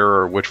Slayer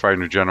or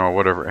Witchfinder General,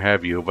 whatever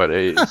have you, but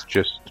it's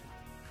just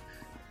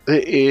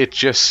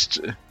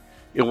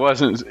it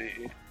wasn't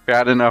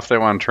bad enough that I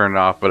wanted to turn it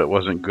off, but it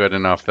wasn't good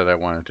enough that I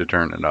wanted to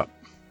turn it up.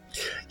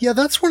 Yeah,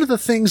 that's one of the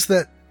things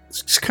that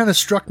kind of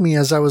struck me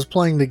as I was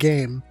playing the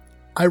game.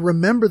 I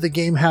remember the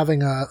game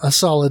having a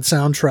solid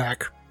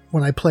soundtrack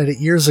when I played it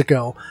years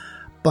ago,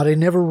 but I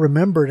never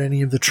remembered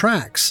any of the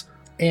tracks.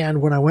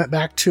 And when I went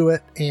back to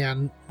it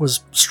and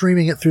was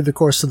streaming it through the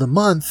course of the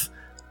month,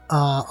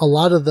 a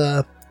lot of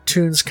the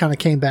tunes kind of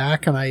came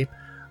back, and I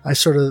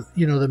sort of,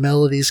 the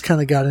melodies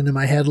kind of got into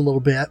my head a little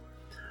bit.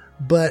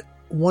 But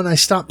when I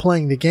stopped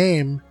playing the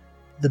game,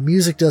 the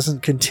music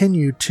doesn't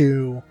continue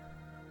to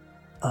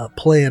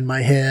play in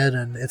my head,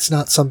 and it's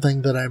not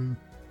something that I'm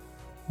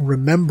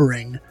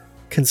remembering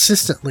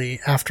consistently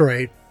after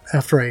I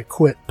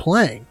quit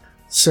playing.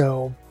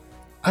 So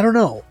I don't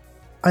know.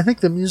 I think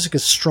the music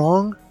is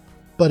strong,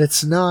 but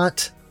it's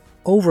not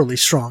overly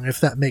strong,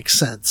 if that makes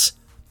sense.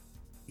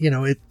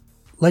 It,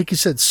 like you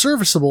said,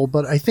 serviceable,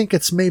 but I think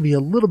it's maybe a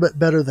little bit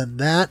better than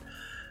that.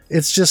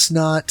 It's just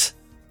not,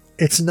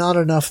 it's not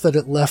enough that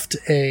it left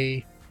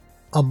a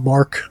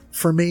mark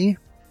for me.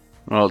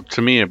 Well,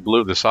 to me, it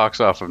blew the socks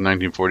off of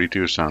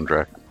 1942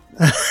 soundtrack.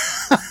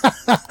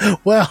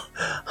 Well,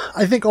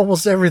 I think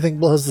almost everything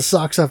blows the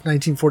socks off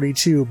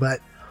 1942, but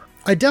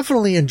I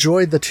definitely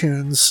enjoyed the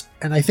tunes,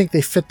 and I think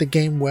they fit the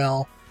game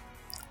well.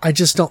 I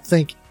just don't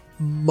think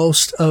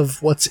most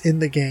of what's in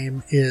the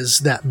game is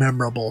that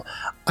memorable.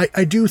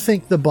 I do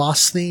think the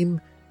boss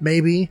theme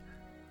maybe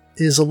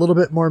is a little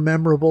bit more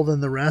memorable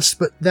than the rest,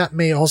 but that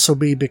may also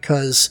be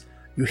because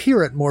you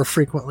hear it more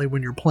frequently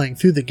when you're playing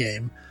through the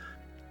game.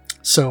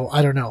 So,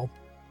 I don't know.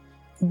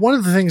 One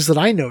of the things that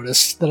I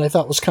noticed that I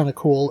thought was kind of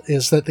cool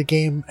is that the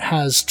game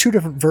has 2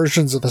 different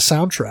versions of the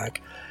soundtrack.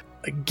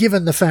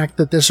 Given the fact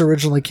that this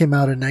originally came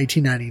out in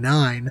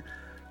 1999,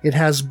 it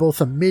has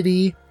both a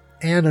MIDI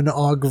and an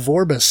Ogg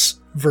Vorbis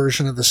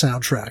version of the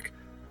soundtrack.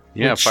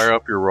 Yeah, fire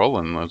up your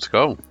Roland. Let's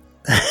go.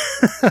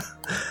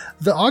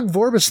 The Ogg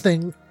Vorbis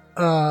thing,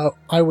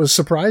 I was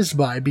surprised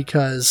by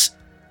because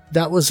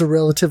that was a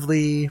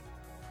relatively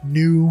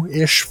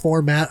new-ish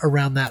format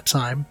around that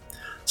time.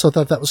 So I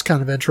thought that was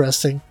kind of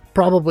interesting.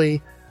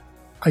 Probably,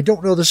 I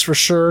don't know this for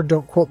sure,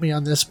 don't quote me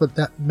on this, but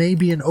that may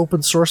be an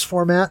open source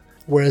format,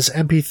 whereas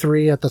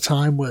MP3 at the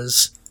time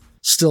was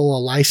still a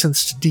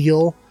licensed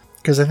deal,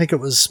 because I think it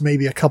was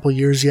maybe a couple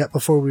years yet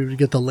before we would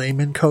get the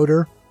Layman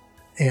coder.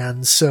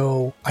 And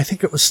so I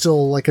think it was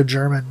still like a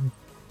German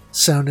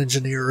sound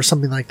engineer or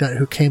something like that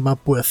who came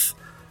up with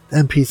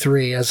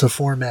MP3 as a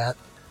format.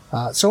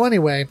 So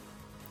anyway,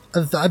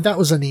 that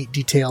was a neat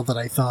detail that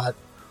I thought.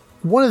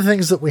 One of the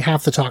things that we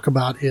have to talk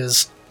about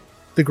is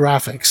the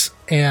graphics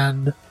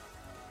and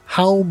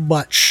how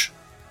much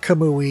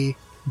Kamui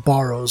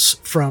borrows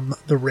from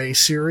the Ray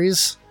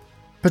series,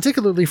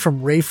 particularly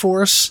from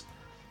Rayforce.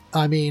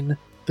 I mean,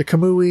 the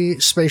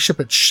Kamui spaceship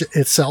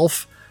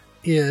itself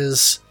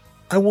is,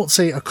 I won't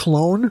say a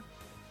clone,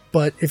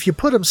 but if you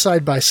put them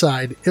side by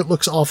side, it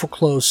looks awful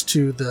close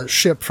to the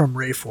ship from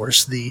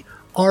Rayforce, the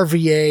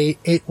RVA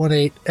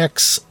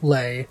 818X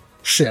Lay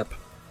ship.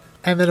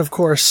 And then, of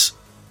course,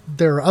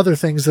 there are other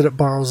things that it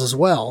borrows as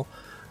well.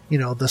 You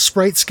know, the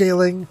sprite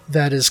scaling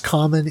that is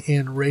common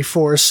in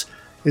Rayforce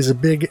is a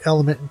big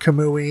element in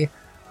Kamui.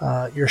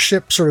 Your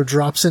ship sort of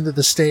drops into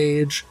the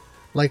stage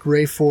like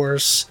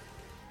Rayforce,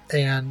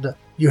 and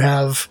you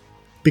have,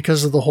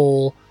 because of the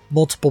whole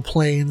multiple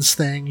planes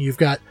thing, you've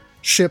got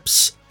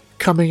ships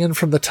coming in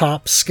from the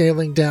top,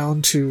 scaling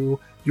down to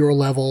your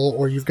level,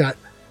 or you've got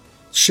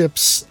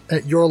ships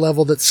at your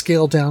level that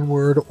scale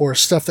downward, or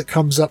stuff that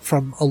comes up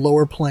from a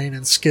lower plane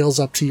and scales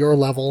up to your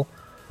level.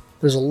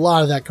 There's a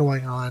lot of that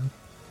going on.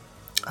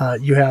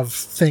 You have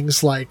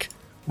things like,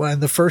 well,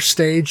 in the first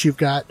stage, you've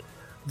got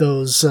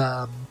those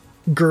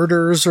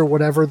girders or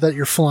whatever that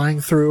you're flying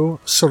through,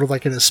 sort of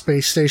like in a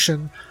space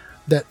station,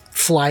 that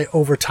fly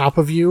over top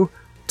of you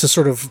to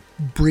sort of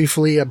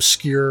briefly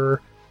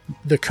obscure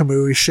the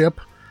Kamui ship.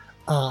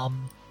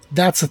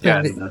 That's a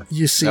thing that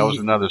you see. That was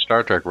another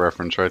Star Trek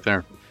reference right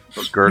there.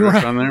 Those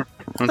girders on there?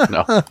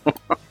 No.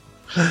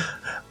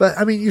 But,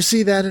 I mean, you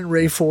see that in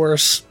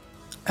Rayforce.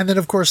 And then,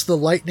 of course, the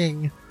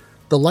lightning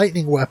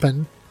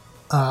weapon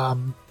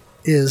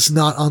is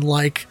not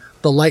unlike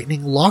the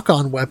lightning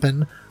lock-on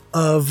weapon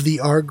of the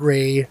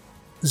Argray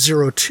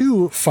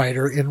 02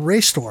 fighter in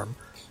Raystorm.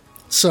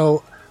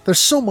 So there's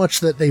so much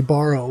that they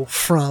borrow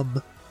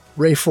from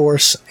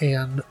Rayforce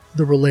and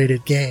the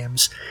related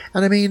games.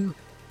 And I mean,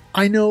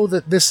 I know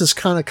that this is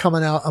kind of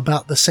coming out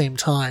about the same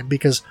time,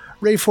 because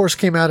Rayforce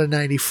came out in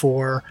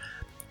 94,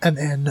 and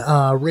then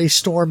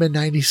Raystorm in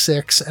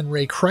 96, and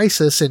Ray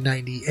Crisis in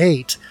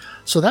 98.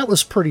 So that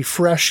was pretty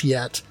fresh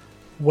yet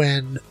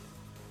when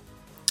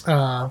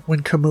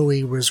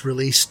Kamui was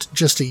released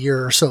just a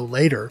year or so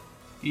later.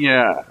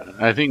 Yeah,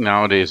 I think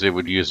nowadays they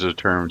would use the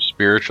term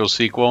spiritual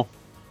sequel,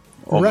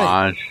 homage,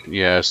 right.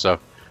 Yeah, stuff,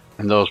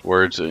 and those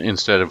words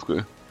instead of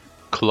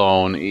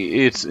clone.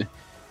 It's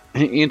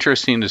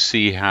interesting to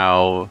see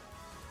how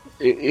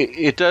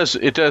it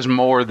does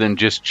more than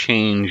just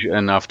change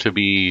enough to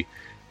be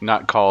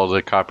not called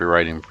a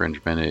copyright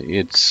infringement.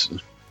 It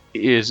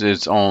is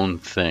its own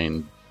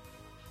thing.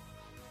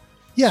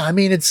 Yeah, I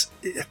mean, it's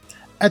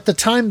at the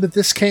time that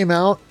this came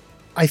out,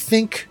 I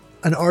think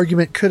an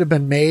argument could have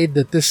been made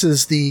that this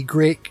is the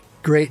great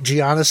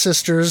Giana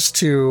sisters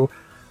to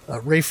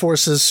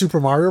Rayforce's Super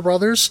Mario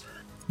Brothers.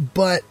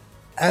 But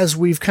as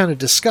we've kind of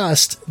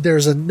discussed,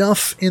 there's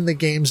enough in the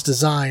game's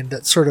design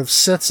that sort of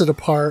sets it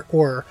apart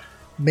or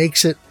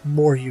makes it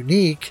more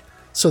unique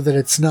so that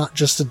it's not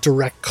just a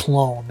direct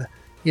clone.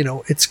 You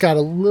know, it's got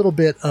a little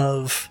bit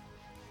of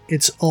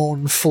its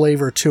own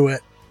flavor to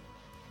it.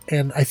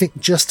 And I think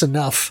just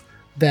enough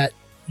that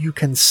you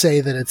can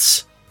say that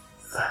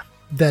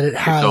it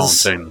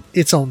has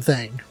its own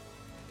thing.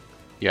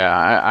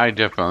 Yeah, I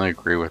definitely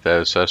agree with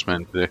that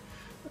assessment.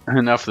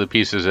 Enough of the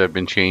pieces have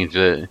been changed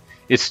that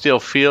it still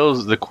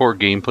feels the core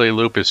gameplay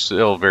loop is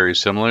still very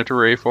similar to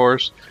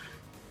Rayforce,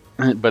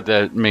 but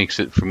that makes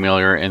it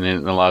familiar, and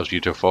it allows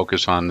you to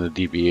focus on the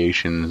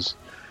deviations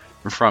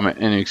from it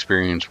and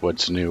experience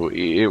what's new.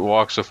 It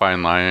walks a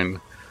fine line,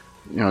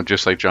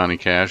 just like Johnny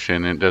Cash,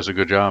 and it does a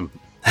good job.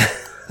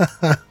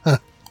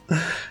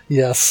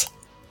 Yes.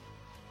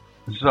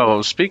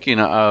 So, speaking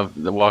of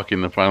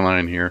walking the fine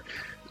line here,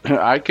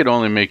 I could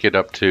only make it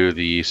up to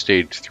the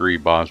Stage 3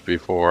 boss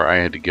before I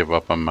had to give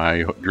up on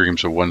my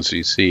dreams of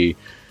 1cc.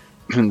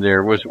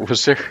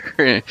 Was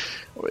there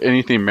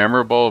anything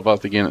memorable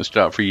about the game that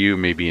stood out for you?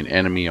 Maybe an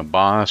enemy, a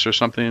boss, or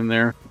something in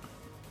there?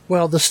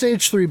 Well, the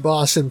Stage 3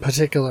 boss in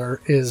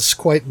particular is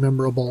quite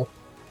memorable.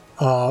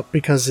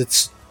 because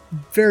it's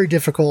very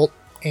difficult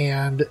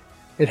and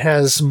it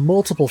has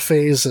multiple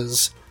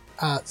phases.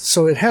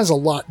 So it has a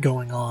lot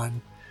going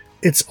on.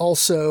 It's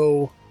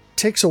also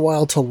takes a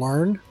while to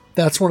learn.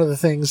 That's one of the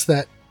things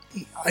that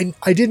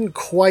I didn't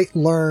quite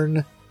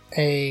learn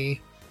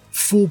a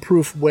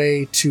foolproof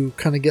way to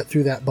kind of get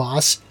through that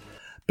boss,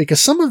 because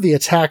some of the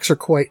attacks are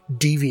quite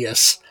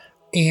devious,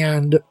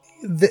 and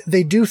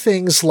they do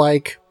things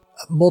like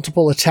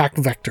multiple attack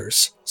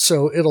vectors.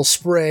 So it'll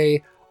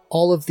spray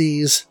all of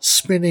these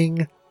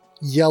spinning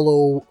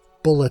yellow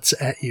bullets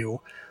at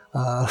you.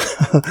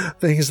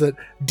 Things that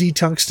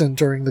D-Tungsten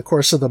during the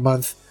course of the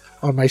month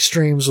on my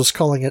streams was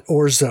calling it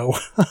Orzo.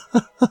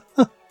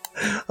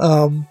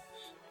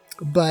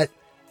 But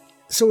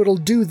so it'll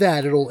do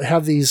that. It'll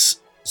have these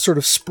sort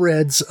of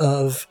spreads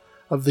of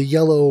the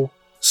yellow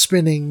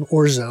spinning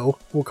Orzo,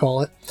 we'll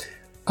call it,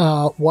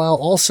 while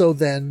also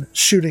then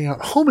shooting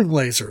out homing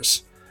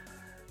lasers.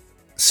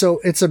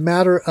 So it's a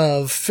matter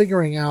of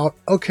figuring out,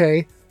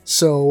 okay,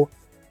 so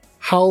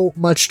how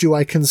much do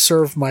I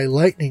conserve my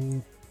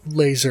lightning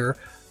laser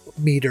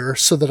meter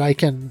so that I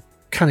can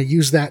kind of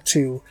use that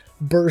to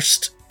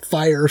burst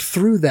fire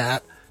through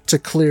that to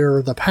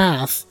clear the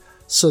path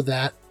so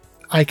that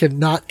I can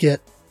not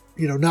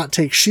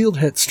take shield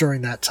hits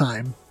during that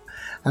time.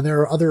 And there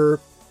are other,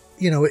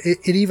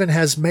 it even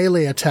has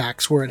melee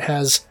attacks where it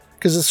has,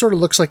 because it sort of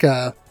looks like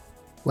a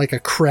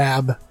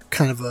crab,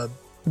 kind of a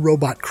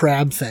robot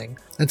crab thing.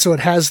 And so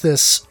it has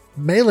this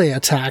melee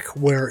attack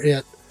where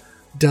it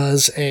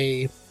does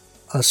a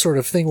sort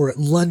of thing where it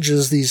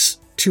lunges these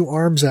two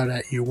arms out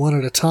at you one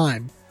at a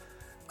time,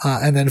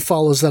 and then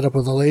follows that up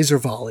with a laser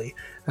volley.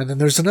 And then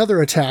there's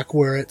another attack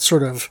where it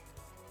sort of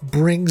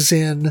brings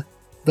in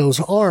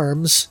those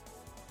arms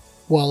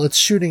while it's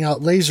shooting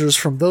out lasers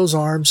from those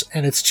arms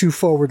and its two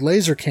forward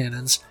laser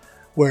cannons,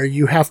 where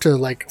you have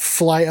to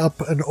fly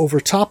up and over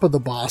top of the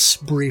boss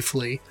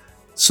briefly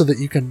so that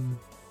you can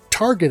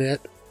target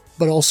it,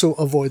 but also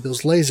avoid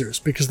those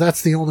lasers, because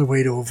that's the only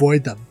way to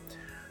avoid them.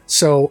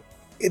 So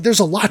there's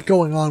a lot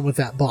going on with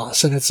that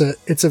boss, and it's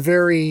a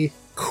very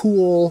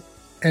cool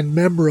and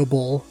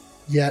memorable,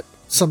 yet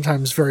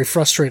sometimes very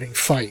frustrating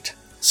fight.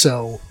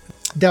 So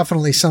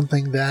definitely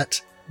something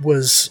that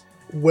was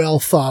well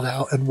thought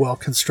out and well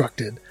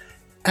constructed,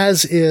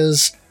 as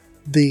is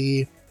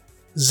the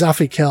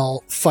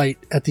Zafikel fight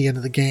at the end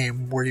of the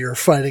game, where you're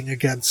fighting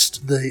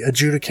against the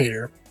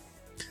Adjudicator.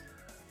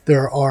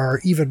 There are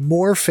even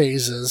more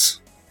phases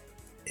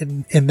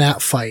in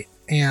that fight,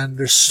 and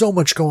there's so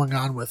much going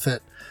on with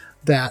it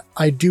that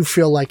I do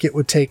feel like it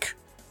would take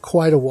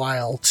quite a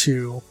while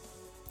to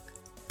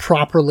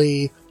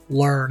properly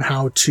learn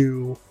how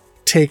to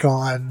take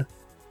on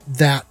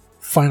that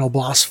final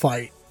boss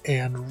fight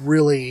and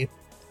really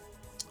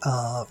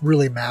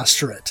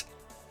master it.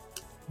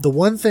 The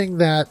one thing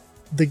that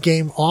the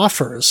game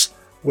offers,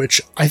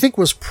 which I think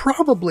was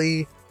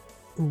probably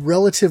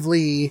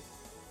relatively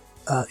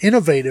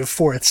innovative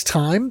for its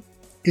time,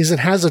 is it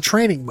has a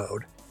training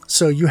mode.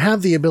 So you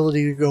have the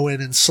ability to go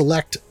in and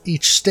select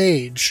each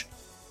stage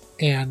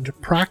and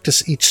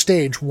practice each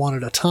stage one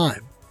at a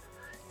time.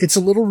 It's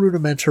a little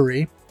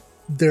rudimentary.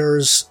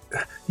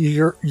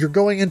 You're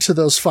going into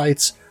those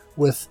fights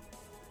with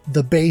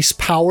the base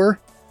power,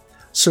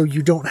 so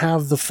you don't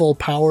have the full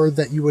power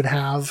that you would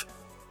have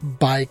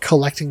by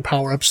collecting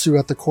power-ups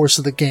throughout the course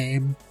of the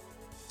game,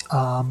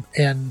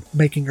 and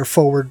making your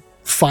forward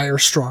fire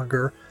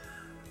stronger.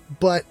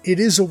 But it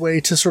is a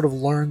way to sort of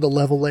learn the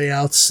level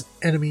layouts,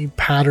 enemy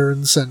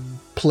patterns, and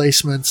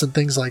placements, and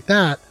things like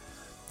that.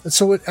 And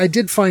so I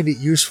did find it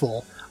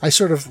useful. I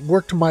sort of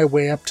worked my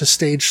way up to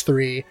stage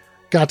 3,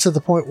 got to the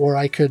point where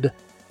I could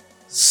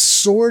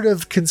sort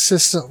of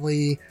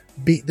consistently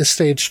beat the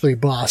stage 3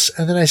 boss,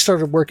 and then I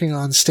started working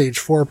on stage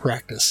 4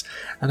 practice,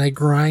 and I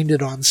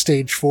grinded on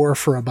stage 4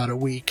 for about a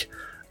week,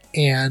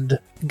 and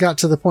got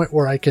to the point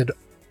where I could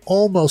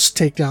almost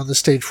take down the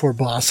stage 4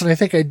 boss, and I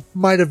think I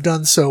might have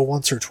done so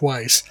once or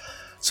twice.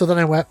 So then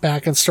I went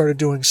back and started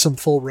doing some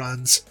full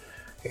runs,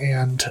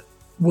 and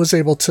was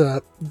able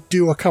to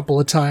do a couple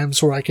of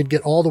times where I could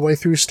get all the way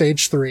through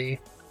stage 3,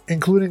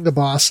 including the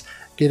boss,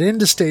 get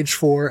into stage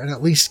 4, and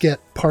at least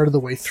get part of the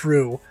way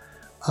through,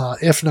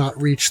 if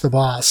not reach the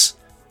boss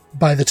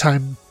by the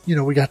time,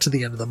 we got to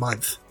the end of the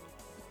month.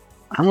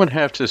 I would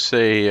have to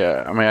say,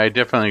 I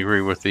definitely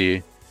agree with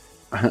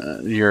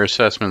your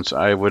assessments.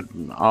 I would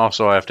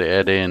also have to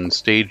add in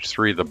stage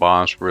 3, the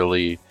boss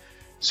really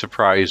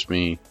surprised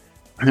me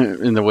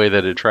in the way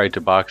that it tried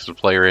to box the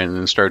player in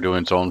and start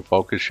doing its own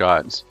focus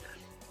shots.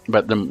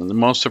 But the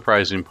most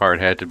surprising part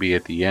had to be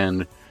at the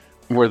end,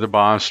 where the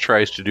boss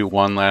tries to do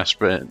one last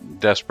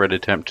desperate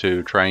attempt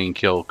to try and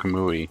kill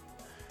Kamui.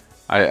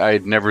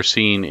 I'd never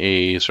seen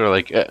a sort of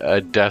like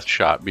a death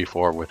shot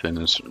before within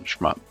this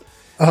shmup.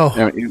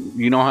 Oh.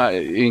 You know how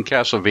in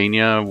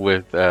Castlevania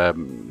with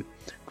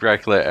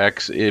Dracula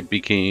X, it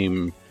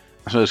became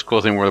this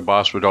cool thing where the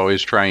boss would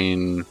always try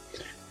and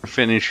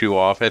finish you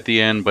off at the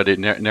end, but it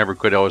never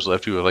could. Always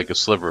left you with like a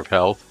sliver of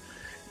health.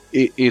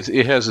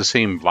 it has the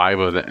same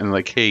vibe of it, and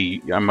like,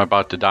 hey, I'm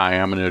about to die.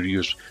 I'm going to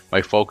use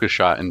my focus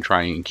shot and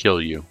try and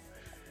kill you.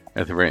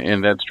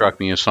 And that struck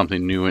me as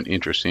something new and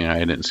interesting I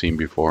hadn't seen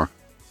before.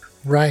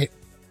 Right.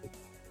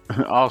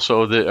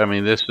 Also,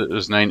 this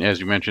is as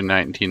you mentioned,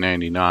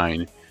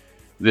 1999.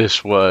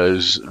 This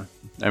was,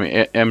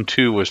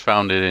 M2 was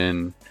founded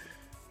in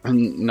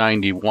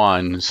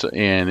 91,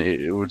 and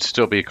it would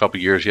still be a couple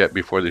years yet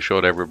before they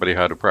showed everybody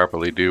how to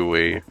properly do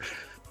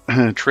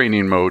a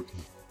training mode.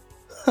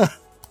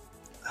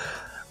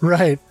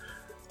 Right.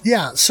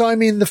 Yeah. So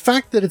the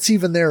fact that it's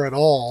even there at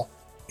all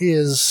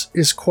is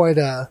quite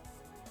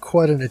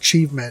an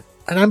achievement,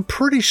 and I'm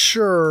pretty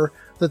sure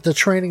that the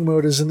training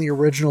mode is in the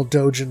original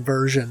Dojin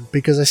version,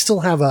 because I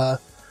still have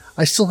a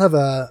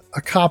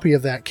copy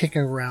of that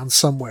kicking around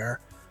somewhere.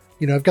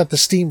 I've got the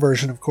Steam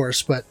version, of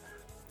course, but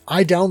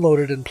I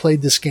downloaded and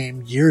played this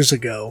game years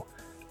ago,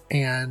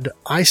 and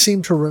I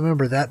seem to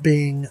remember that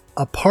being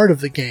a part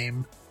of the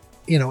game,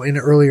 in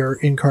earlier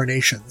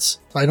incarnations.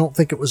 I don't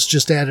think it was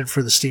just added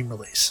for the Steam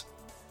release.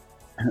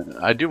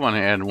 I do want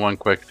to add one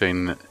quick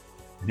thing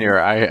here.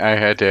 I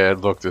had to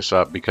look this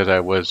up because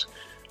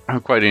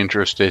I'm quite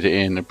interested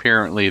in,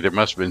 apparently there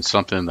must have been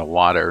something in the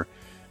water,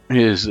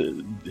 is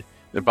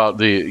about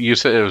you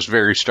said it was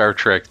very Star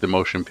Trek, the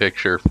motion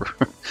picture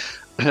for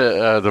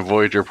the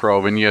Voyager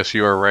probe, and yes,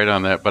 you are right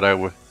on that, but I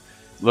was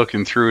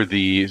looking through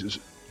the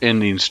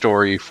ending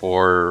story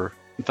for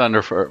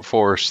Thunder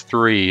Force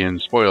 3, and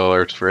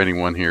spoiler alerts for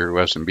anyone here who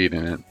hasn't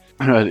beaten it.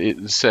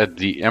 It said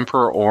the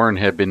Emperor Orn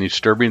had been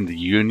disturbing the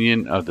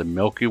union of the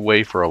Milky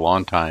Way for a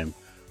long time.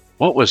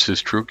 What was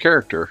his true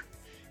character?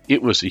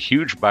 It was a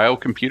huge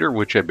biocomputer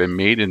which had been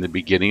made in the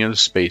beginning of the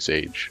space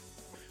age.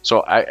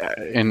 So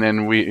and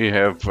then we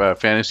have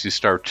Phantasy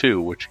Star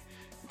 2, which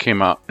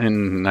came out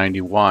in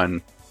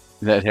 91,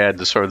 that had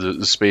the sort of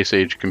the space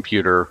age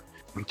computer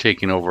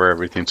taking over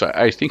everything. So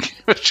I think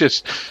it was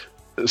just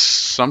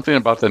something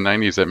about the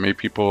 90s that made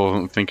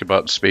people think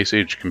about space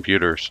age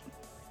computers.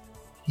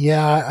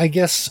 Yeah, I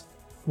guess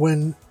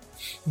when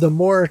the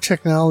more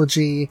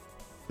technology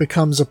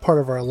becomes a part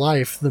of our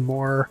life, the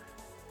more,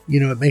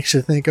 it makes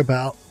you think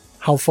about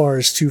how far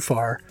is too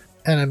far.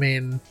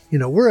 And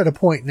we're at a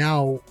point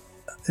now,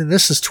 and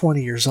this is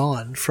 20 years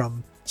on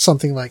from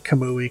something like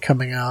Kamui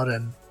coming out,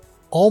 and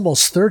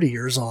almost 30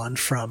 years on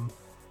from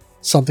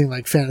something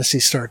like Phantasy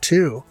Star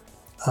 2.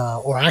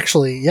 Or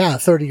actually,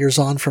 30 years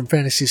on from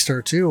Phantasy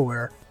Star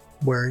 2,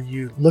 where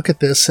you look at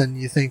this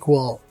and you think,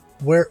 well,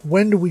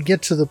 when do we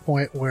get to the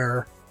point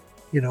where,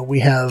 we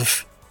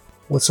have,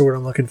 what's the word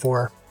I'm looking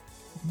for?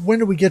 When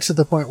do we get to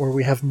the point where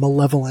we have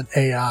malevolent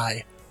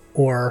AI?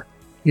 Or,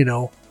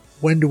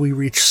 when do we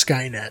reach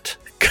Skynet?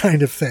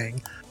 Kind of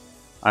thing.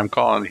 I'm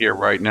calling it here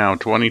right now,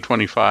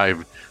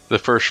 2025, the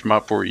first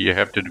shmup where you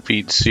have to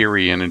defeat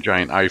Siri and a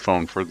giant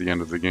iPhone for the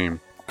end of the game.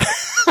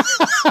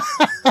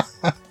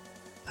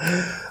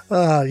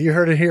 You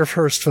heard it here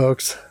first,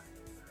 folks.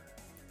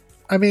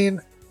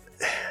 It's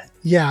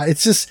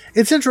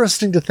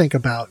interesting to think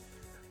about.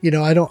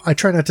 I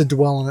try not to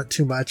dwell on it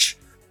too much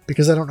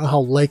because I don't know how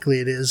likely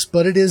it is,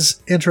 but it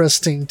is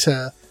interesting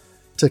to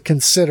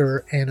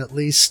consider and at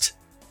least,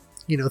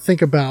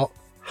 think about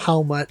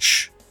how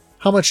much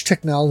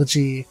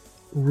technology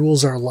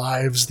rules our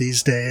lives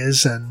these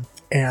days,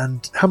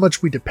 and how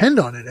much we depend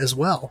on it as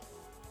well.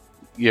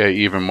 Yeah,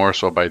 even more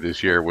so by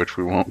this year, which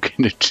we won't get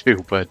into,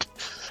 but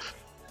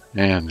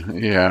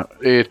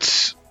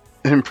it's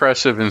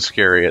impressive and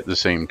scary at the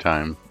same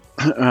time.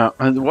 One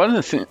of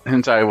the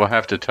things I will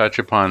have to touch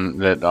upon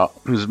that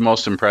is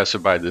most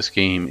impressive by this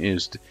game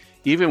is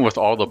even with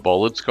all the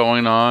bullets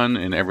going on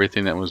and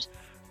everything that was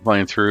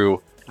playing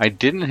through, I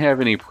didn't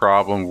have any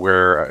problem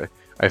where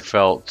I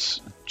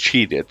felt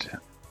cheated.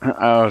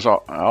 I was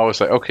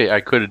always like, okay, I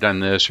could have done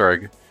this,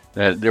 or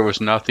that there was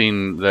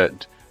nothing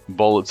that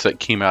bullets that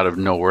came out of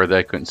nowhere that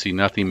I couldn't see,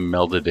 nothing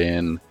melded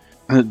in.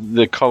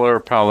 The color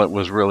palette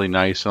was really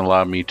nice and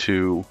allowed me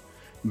to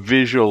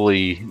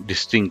visually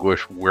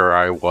distinguish where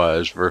I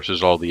was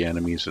versus all the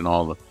enemies and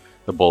all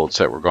the bullets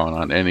that were going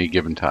on at any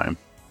given time.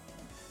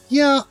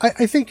 Yeah,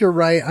 I think you're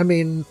right. I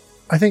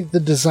think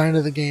the design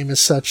of the game is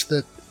such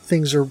that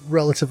things are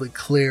relatively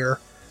clear.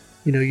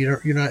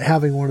 You're not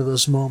having one of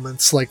those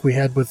moments like we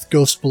had with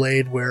Ghost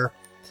Blade where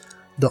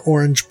the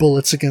orange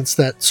bullets against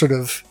that sort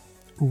of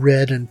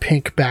red and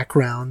pink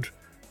background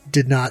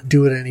did not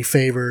do it any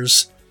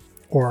favors,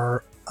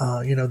 or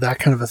that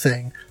kind of a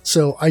thing.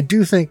 So I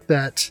do think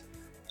that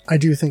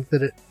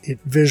it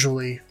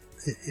visually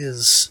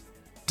is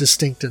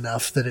distinct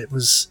enough that it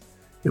was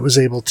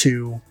able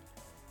to,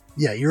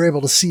 you're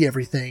able to see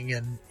everything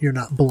and you're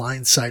not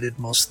blindsided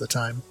most of the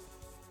time.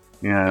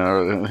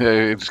 Yeah,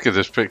 I just get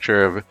this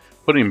picture of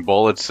putting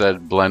bullets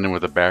that blend in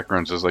with the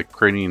backgrounds is like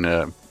creating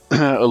a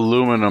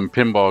aluminum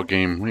pinball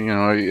game.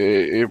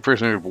 A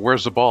person,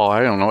 where's the ball?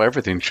 I don't know.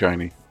 Everything's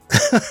shiny.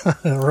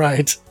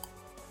 Right.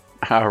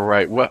 All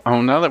right. Well,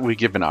 now that we've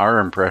given our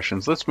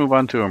impressions, let's move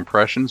on to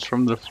impressions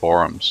from the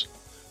forums.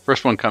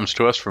 First one comes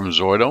to us from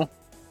Zordo.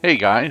 Hey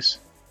guys,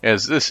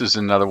 as this is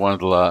another one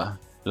of the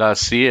La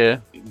Cia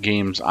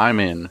games I'm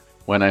in.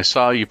 When I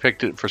saw you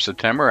picked it for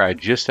September, I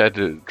just had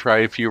to try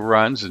a few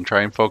runs and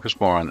try and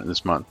focus more on it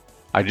this month.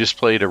 I just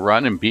played a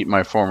run and beat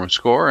my former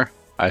score.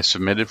 I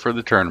submitted for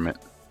the tournament.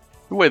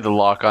 The way the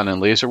lock-on in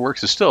Laser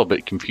works is still a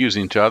bit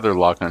confusing to other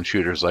lock-on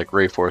shooters like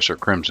Rayforce or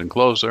Crimson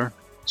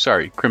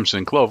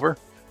Clover,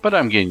 but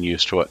I'm getting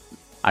used to it.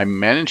 I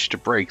managed to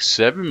break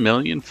 7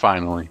 million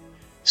finally.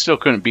 Still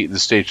couldn't beat the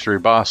Stage 3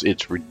 boss.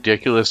 It's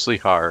ridiculously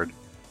hard.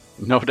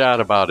 No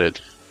doubt about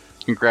it.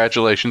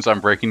 Congratulations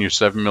on breaking your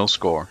 7 mil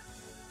score.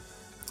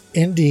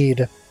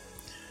 Indeed.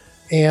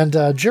 And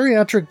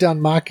Geriatric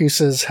Danmaku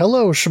says,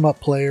 "Hello, shmup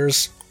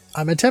players.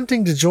 I'm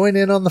attempting to join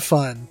in on the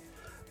fun,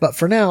 but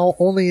for now,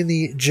 only in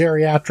the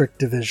geriatric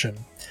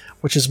division,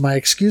 which is my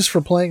excuse for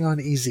playing on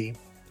easy,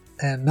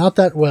 and not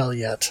that well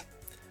yet.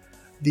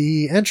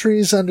 The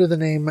entries under the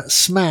name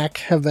Smack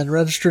have been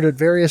registered at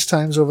various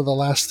times over the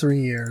last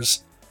 3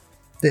 years.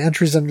 The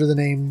entries under the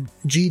name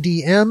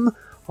GDM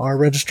are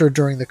registered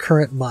during the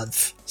current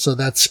month." So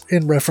that's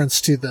in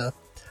reference to the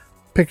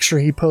picture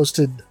he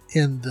posted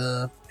in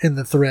the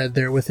thread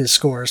there with his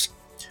scores.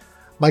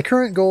 "My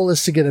current goal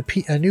is to get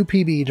a new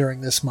PB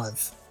during this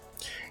month.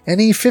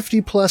 Any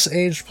 50-plus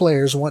aged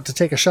players want to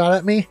take a shot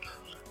at me?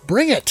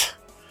 Bring it!"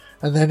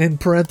 And then in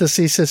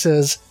parentheses it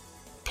says,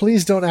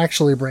 "Please don't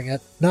actually bring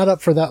it. Not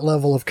up for that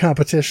level of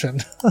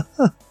competition."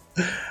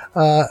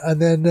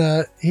 And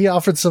then he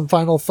offered some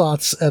final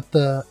thoughts at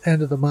the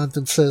end of the month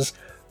and says,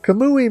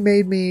 "Kamui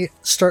made me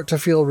start to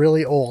feel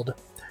really old.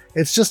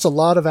 It's just a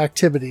lot of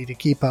activity to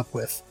keep up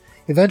with.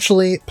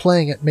 Eventually,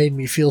 playing it made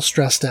me feel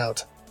stressed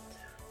out.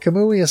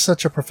 Kamui is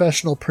such a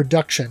professional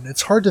production,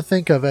 it's hard to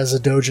think of as a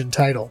Dojin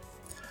title.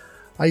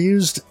 I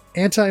used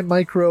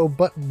anti-micro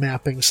button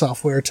mapping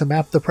software to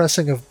map the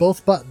pressing of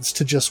both buttons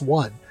to just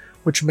one,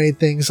 which made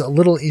things a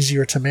little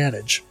easier to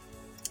manage.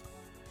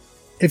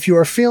 If you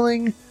are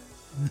feeling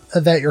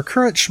that your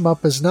current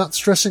shmup is not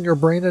stressing your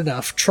brain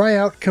enough, try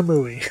out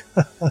Kamui."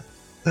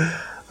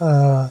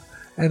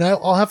 And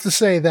I'll have to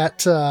say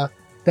that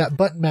that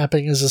button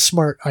mapping is a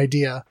smart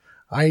idea.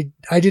 I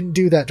didn't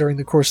do that during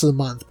the course of the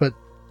month, but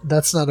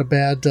that's not a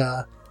bad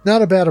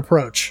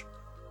approach.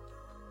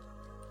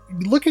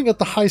 Looking at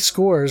the high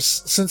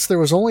scores, since there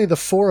was only the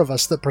 4 of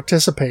us that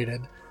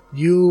participated,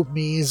 you,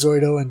 me,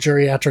 Zoido, and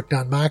Geriatric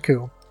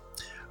Danmaku,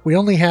 we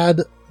only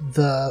had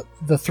the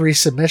 3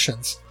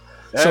 submissions.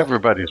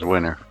 Everybody's a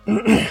winner.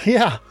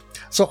 Yeah.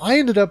 So I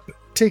ended up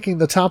taking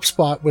the top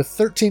spot with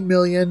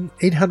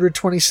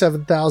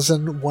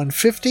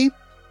 13,827,150,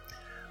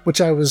 which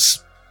I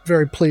was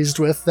very pleased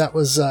with. That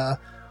was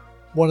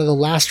one of the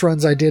last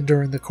runs I did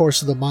during the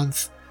course of the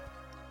month,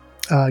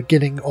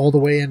 getting all the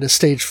way into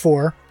Stage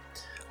 4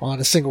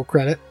 on a single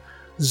credit.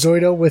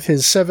 Zoido with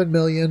his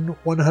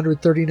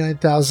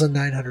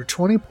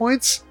 7,139,920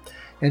 points,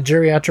 and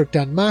Geriatric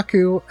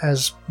Danmaku,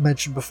 as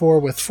mentioned before,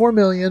 with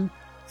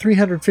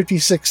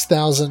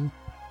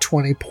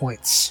 4,356,020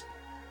 points.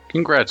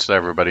 Congrats to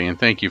everybody, and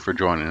thank you for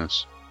joining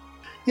us.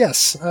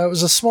 Yes, it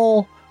was a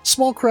small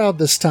crowd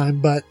this time,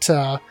 but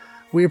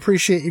we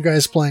appreciate you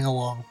guys playing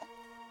along.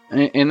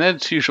 And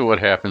that's usually what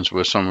happens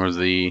with some of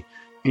the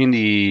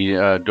indie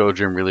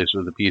Dojin releases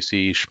of the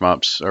PC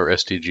shmups or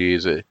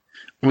STGs.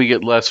 We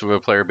get less of a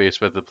player base,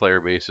 but the player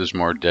base is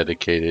more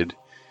dedicated,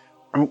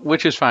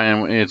 which is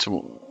fine. It's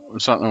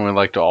something we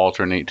like to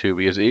alternate to,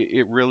 because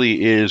it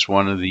really is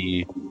one of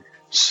the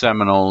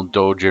seminal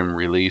Dojin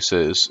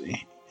releases,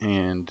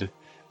 and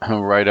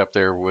right up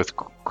there with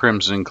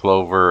Crimson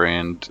Clover,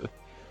 and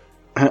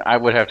I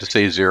would have to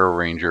say Zero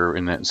Ranger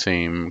in that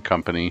same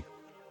company.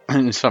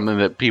 And something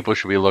that people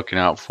should be looking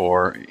out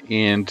for.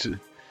 And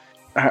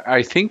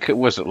I think,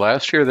 was it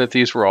last year that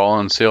these were all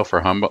on sale for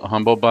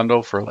Humble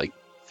Bundle for like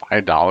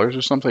 $5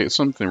 or something? It's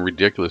something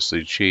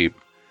ridiculously cheap.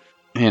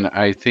 And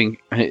I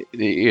think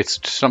it's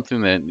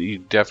something that you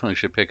definitely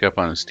should pick up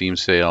on a Steam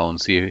sale and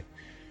see if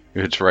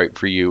it's right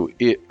for you.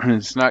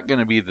 It's not going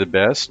to be the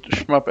best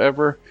shmup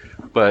ever,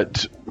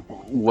 but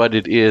what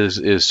it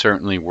is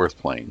certainly worth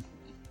playing.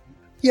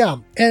 Yeah,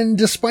 and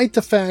despite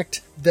the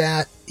fact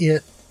that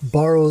it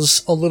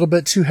borrows a little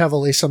bit too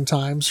heavily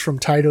sometimes from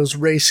Taito's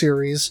Ray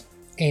series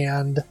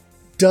and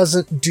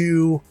doesn't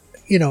do,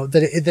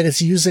 that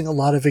it's using a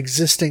lot of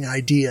existing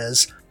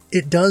ideas,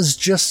 it does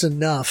just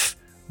enough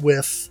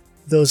with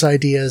those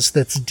ideas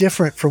that's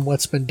different from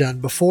what's been done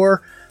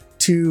before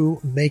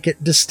to make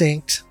it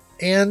distinct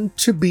and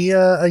to be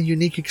a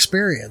unique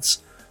experience.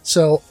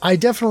 So I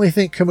definitely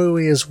think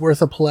Kamui is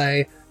worth a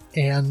play,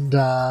 and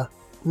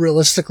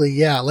realistically,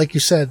 yeah, like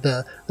you said,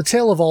 the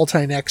Tale of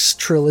Altynex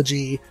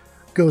trilogy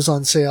goes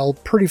on sale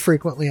pretty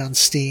frequently on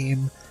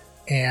Steam,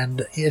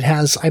 and it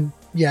has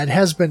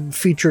been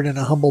featured in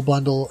a Humble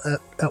Bundle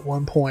at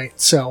one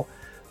point, so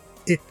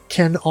it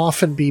can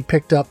often be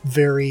picked up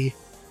very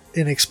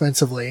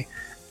inexpensively,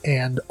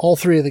 and all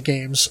 3 of the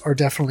games are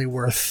definitely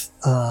worth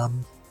a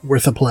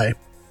play.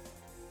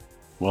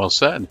 Well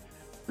said.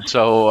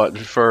 So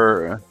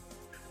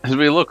as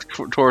we look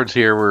towards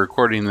here, we're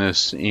recording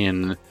this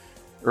in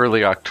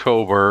early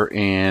October,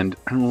 and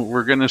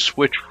we're going to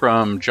switch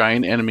from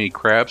giant enemy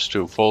crabs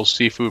to a full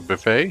seafood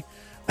buffet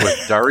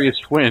with Darius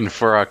Twin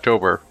for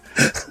October.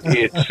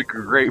 It's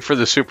great for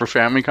the Super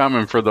Famicom,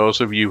 and for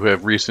those of you who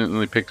have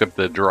recently picked up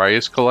the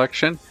Darius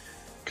collection,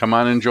 come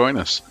on and join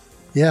us.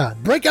 Yeah,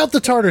 break out the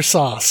tartar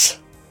sauce.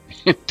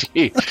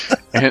 Indeed.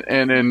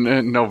 and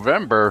in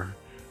November,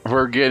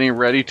 we're getting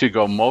ready to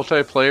go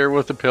multiplayer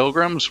with the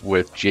Pilgrims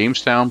with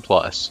Jamestown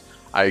Plus.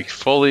 I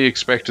fully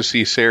expect to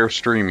see Sarah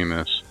streaming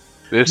this.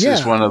 This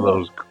is one of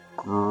those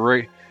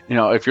great...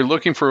 if you're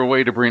looking for a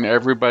way to bring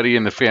everybody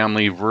in the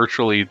family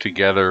virtually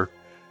together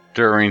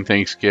during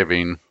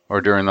Thanksgiving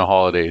or during the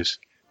holidays,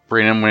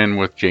 bring them in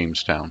with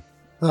Jamestown.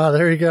 Oh,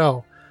 there you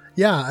go.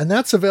 Yeah, and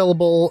that's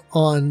available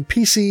on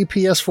PC,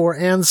 PS4,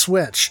 and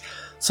Switch.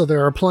 So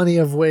there are plenty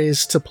of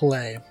ways to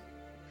play.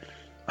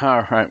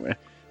 All right.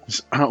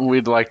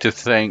 We'd like to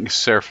thank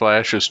Sarah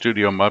Flash of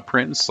Studio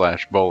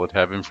Mudprint / Bullet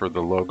Heaven for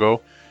the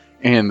logo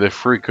and the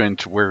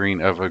frequent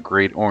wearing of a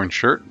great orange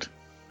shirt.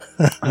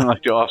 I'd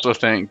like to also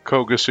thank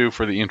Kogasu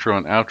for the intro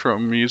and outro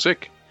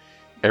music,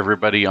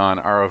 everybody on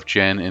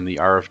RFGen and the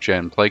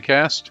RFGen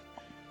Playcast,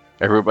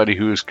 everybody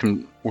who is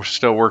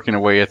still working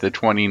away at the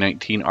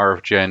 2019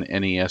 RFGen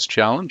NES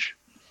Challenge.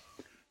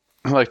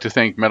 I'd like to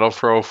thank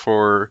MetalFro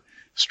for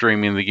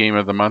streaming the Game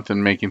of the Month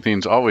and making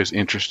things always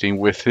interesting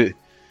with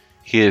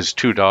his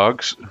two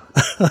dogs.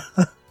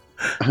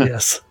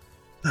 Yes.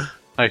 I'd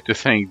like to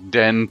thank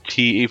Den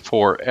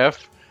T4F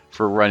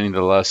for running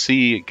the La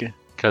C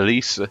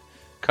Calice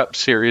Cup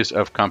series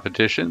of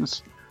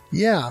competitions.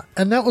 Yeah,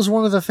 and that was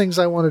one of the things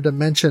I wanted to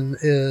mention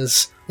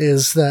is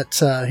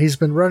that he's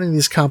been running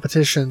these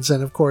competitions,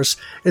 and of course,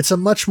 it's a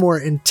much more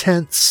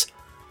intense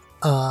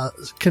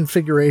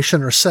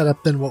configuration or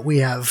setup than what we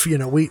have.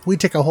 We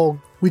take a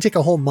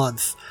whole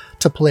month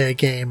to play a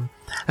game,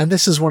 and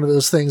this is one of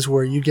those things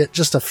where you get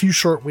just a few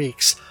short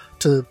weeks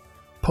to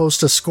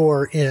post a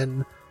score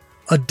in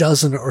a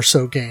dozen or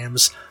so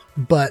games.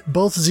 But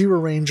both Zero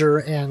Ranger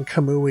and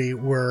Kamui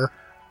were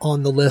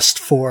on the list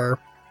for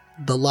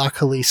the La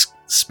Calice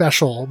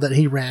special that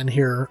he ran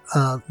here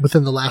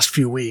within the last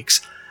few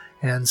weeks.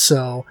 And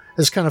so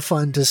it's kind of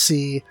fun to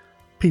see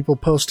people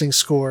posting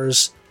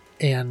scores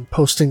and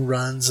posting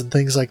runs and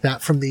things like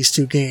that from these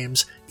two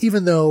games,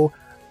 even though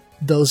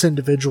those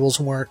individuals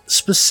weren't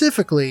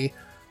specifically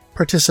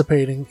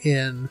participating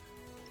in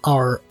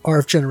our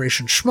RF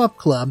Generation Shmup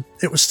Club.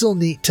 It was still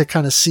neat to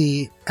kind of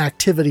see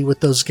activity with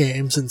those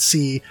games and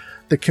see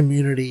the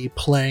community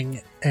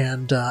playing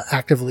and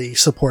actively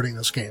supporting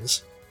those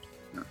games.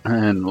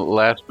 And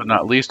last but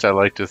not least, I'd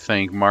like to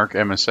thank Mark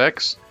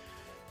MSX,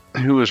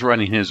 who is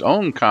running his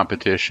own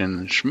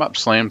competition, Shmup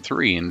Slam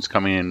 3, and it's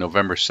coming in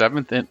November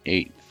 7th and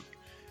 8th.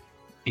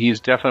 He's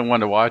definitely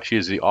one to watch.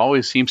 He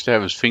always seems to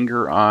have his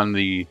finger on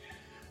the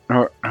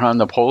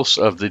pulse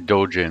of the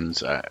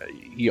doujins.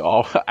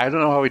 I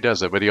don't know how he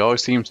does it, but he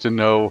always seems to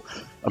know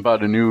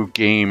about a new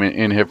game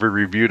and have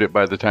reviewed it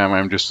by the time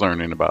I'm just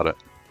learning about it.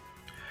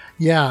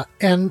 Yeah,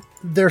 and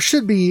there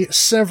should be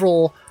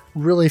several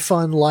really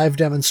fun live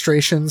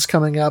demonstrations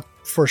coming up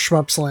for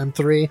Shmup Slam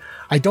 3.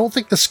 I don't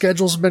think the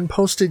schedule's been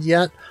posted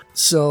yet,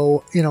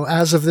 so,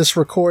 as of this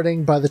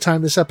recording, by the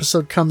time this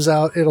episode comes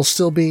out,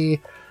 it'll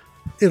be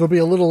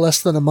a little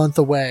less than a month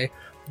away,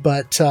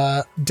 but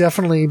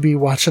definitely be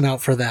watching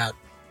out for that.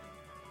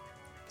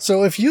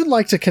 So if you'd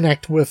like to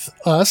connect with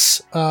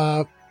us,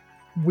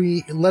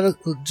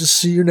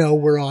 just so you know,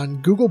 we're on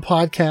Google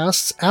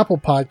Podcasts, Apple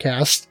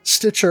Podcasts,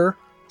 Stitcher,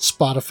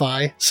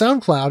 Spotify,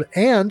 SoundCloud,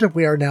 and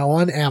we are now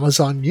on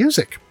Amazon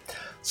Music.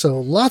 So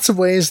lots of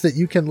ways that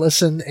you can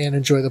listen and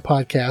enjoy the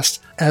podcast,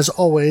 as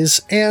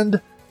always.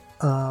 And,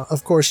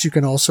 of course, you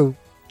can also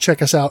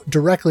check us out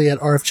directly at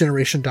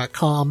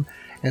rfgeneration.com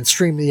and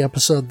stream the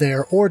episode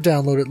there, or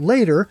download it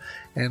later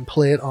and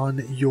play it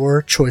on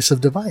your choice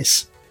of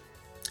device.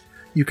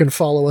 You can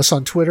follow us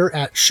on Twitter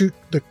at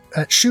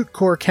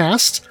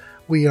ShootCoreCast.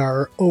 We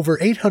are over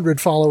 800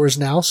 followers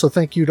now, so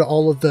thank you to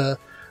all of the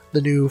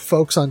new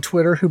folks on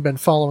Twitter who've been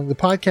following the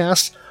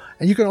podcast.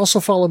 And you can also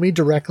follow me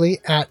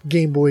directly at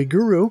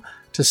GameBoyGuru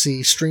to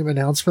see stream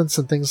announcements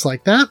and things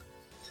like that.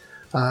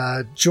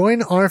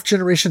 Join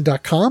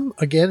rfgeneration.com.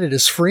 Again, it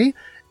is free.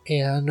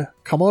 And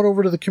come on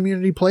over to the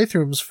Community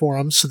Playthroughs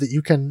forum so that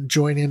you can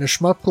join in a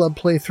Shmup Club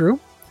playthrough.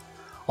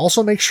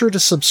 Also, make sure to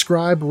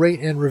subscribe, rate,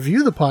 and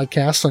review the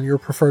podcast on your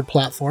preferred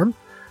platform.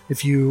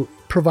 If you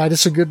provide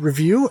us a good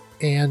review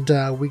and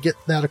we get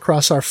that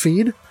across our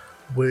feed,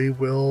 we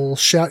will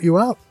shout you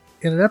out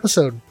in an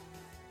episode.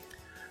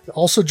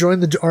 Also, join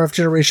the RF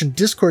Generation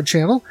Discord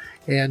channel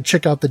and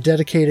check out the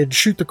dedicated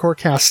Shoot the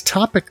Corecast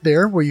topic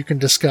there, where you can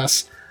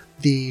discuss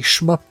the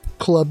Shmup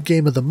Club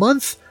Game of the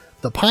Month,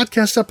 the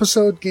podcast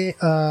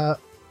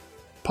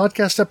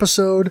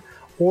episode,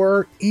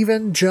 or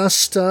even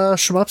just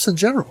shmups in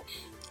general.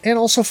 And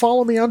also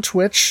follow me on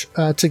Twitch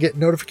to get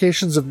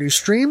notifications of new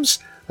streams.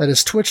 That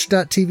is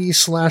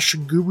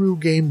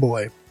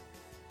twitch.tv/GuruGameBoy.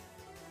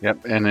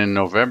 Yep, and in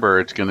November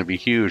it's going to be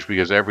huge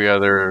because every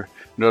other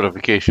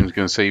notification is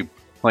going to say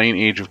playing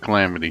Age of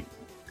Calamity.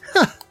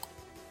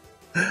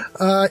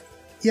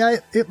 Yeah,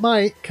 it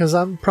might, because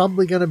I'm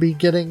probably going to be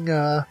getting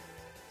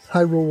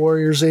Hyrule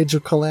Warriors Age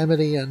of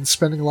Calamity and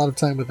spending a lot of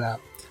time with that.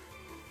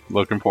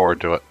 Looking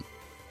forward to it.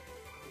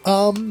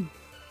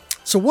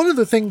 So one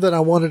other thing that I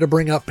wanted to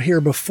bring up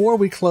here before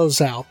we close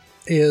out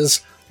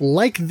is,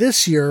 like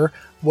this year,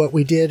 what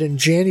we did in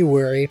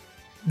January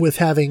with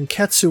having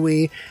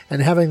Ketsui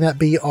and having that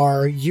be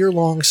our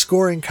year-long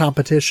scoring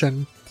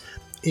competition,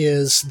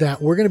 is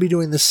that we're going to be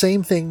doing the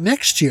same thing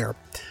next year.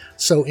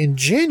 So in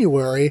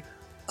January,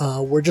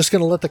 we're just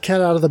going to let the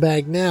cat out of the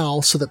bag now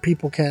so that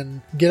people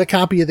can get a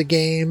copy of the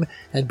game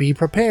and be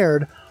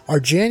prepared. Our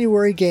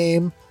January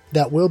game,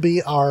 that will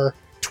be our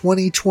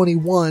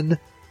 2021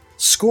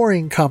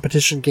 scoring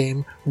competition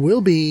game,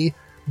 will be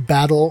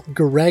Battle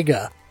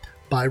Garegga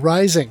by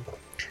Rising.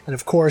 And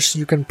of course,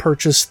 you can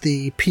purchase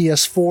the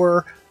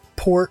PS4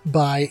 port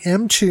by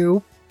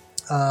M2.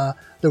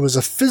 There was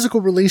a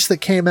physical release that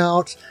came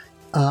out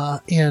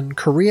in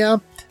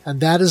Korea,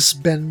 and that has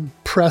been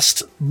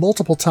pressed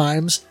multiple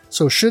times,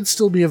 so should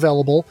still be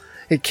available.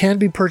 It can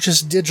be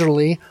purchased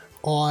digitally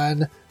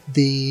on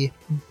the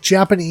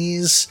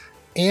Japanese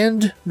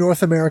and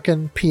North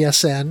American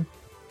PSN.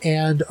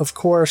 And of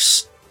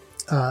course,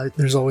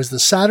 there's always the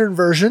Saturn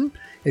version.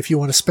 If you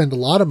want to spend a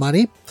lot of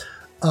money,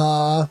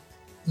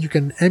 you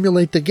can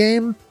emulate the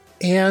game.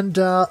 And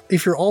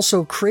if you're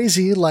also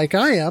crazy like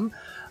I am,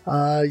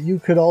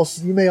 you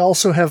may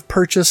also have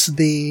purchased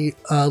the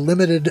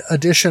limited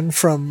edition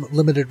from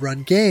Limited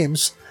Run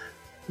Games,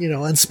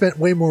 and spent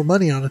way more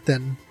money on it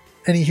than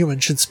any human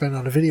should spend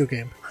on a video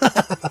game.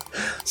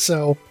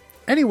 So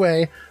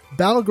anyway,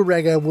 Battle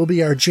Garegga will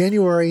be our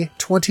January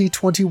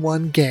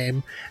 2021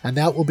 game, and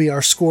that will be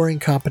our scoring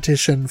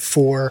competition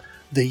for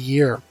the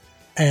year.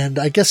 And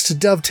I guess to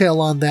dovetail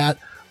on that,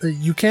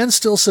 you can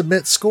still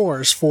submit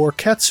scores for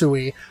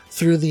Ketsui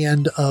through the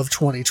end of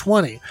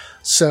 2020.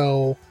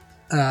 So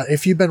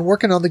if you've been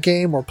working on the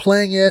game or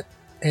playing it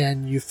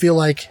and you feel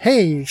like,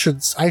 hey,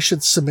 I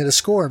should submit a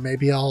score,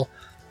 maybe I'll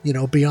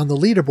be on the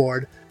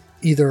leaderboard,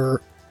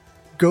 either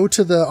go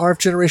to the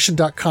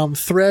rfgeneration.com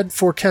thread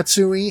for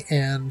Ketsui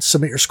and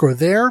submit your score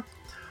there,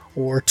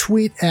 or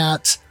tweet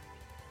at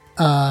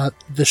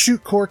the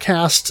Shoot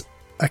Corecast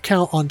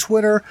account on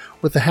Twitter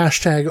with the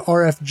hashtag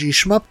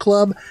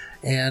RFGShmupClub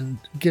and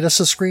get us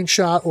a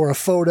screenshot or a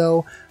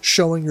photo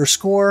showing your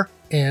score,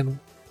 and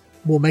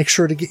we'll make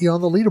sure to get you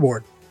on the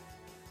leaderboard.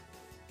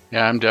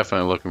 Yeah, I'm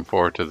definitely looking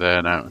forward to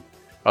that.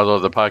 Although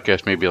the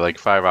podcast may be like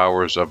 5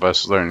 hours of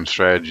us learning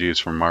strategies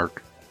from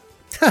Mark.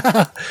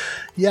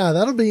 Yeah,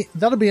 that'll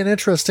be an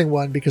interesting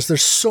one, because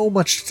there's so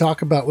much to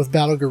talk about with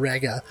Battle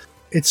Garegga.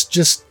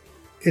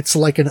 It's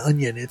like an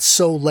onion. It's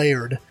so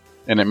layered.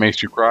 And it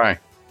makes you cry.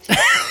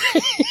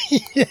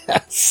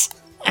 Yes.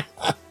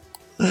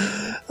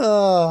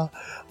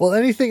 Well,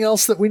 anything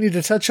else that we need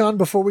to touch on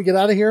before we get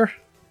out of here?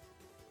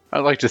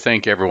 I'd like to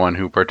thank everyone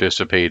who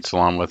participates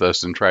along with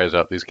us and tries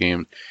out these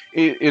games.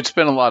 It's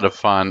been a lot of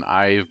fun.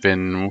 I've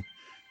been,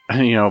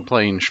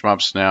 playing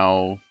shmups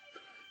now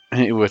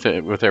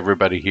with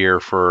everybody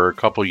here for a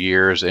couple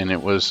years, and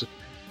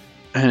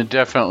it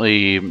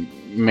definitely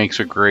makes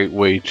a great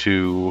way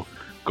to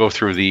go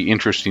through the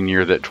interesting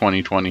year that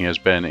 2020 has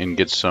been and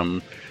get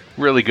some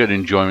really good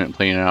enjoyment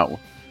playing out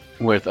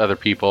with other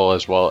people,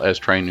 as well as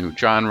trying new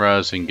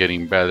genres and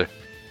getting better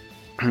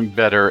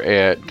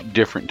at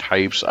different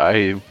types.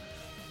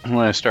 When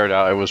I started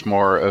out, I was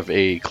more of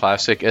a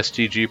classic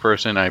STG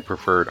person. I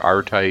preferred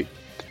R-Type.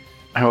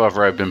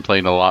 However, I've been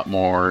playing a lot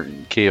more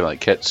like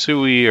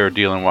Ketsui, or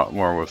dealing a lot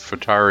more with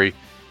Futari,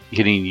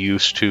 getting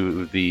used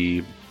to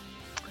the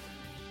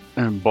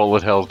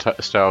bullet hell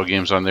style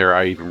games on there.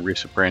 I even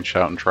recently branched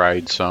out and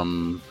tried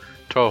some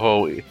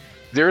Toho.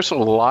 There's a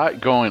lot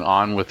going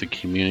on with the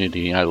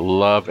community. I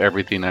love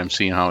everything I'm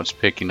seeing, how it's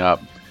picking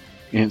up.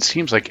 And it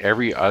seems like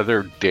every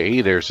other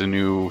day there's a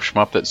new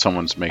shmup that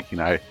someone's making.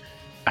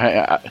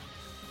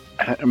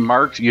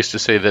 Mark used to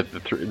say that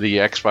the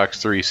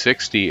Xbox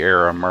 360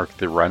 era marked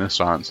the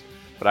renaissance,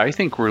 but I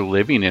think we're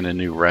living in a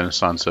new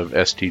renaissance of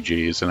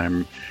STGs, and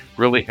I'm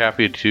really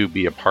happy to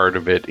be a part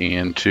of it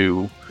and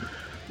to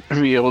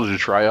be able to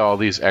try all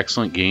these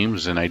excellent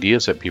games and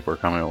ideas that people are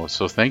coming up with.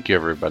 So thank you,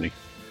 everybody.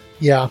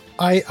 Yeah,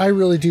 I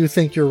really do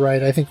think you're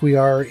right. I think we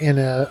are in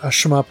a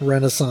shmup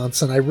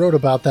renaissance, and I wrote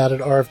about that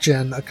at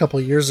RFGen a couple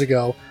years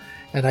ago,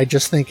 and I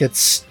just think it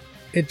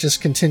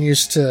just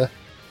continues to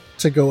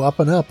go up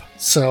and up.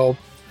 So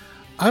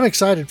I'm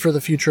excited for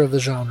the future of the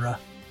genre.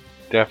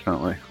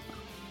 Definitely.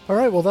 All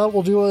right, well, that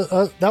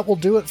will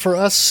do it for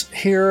us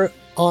here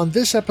on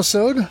this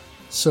episode.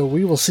 So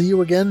we will see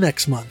you again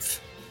next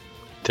month.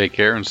 Take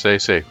care and stay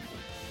safe.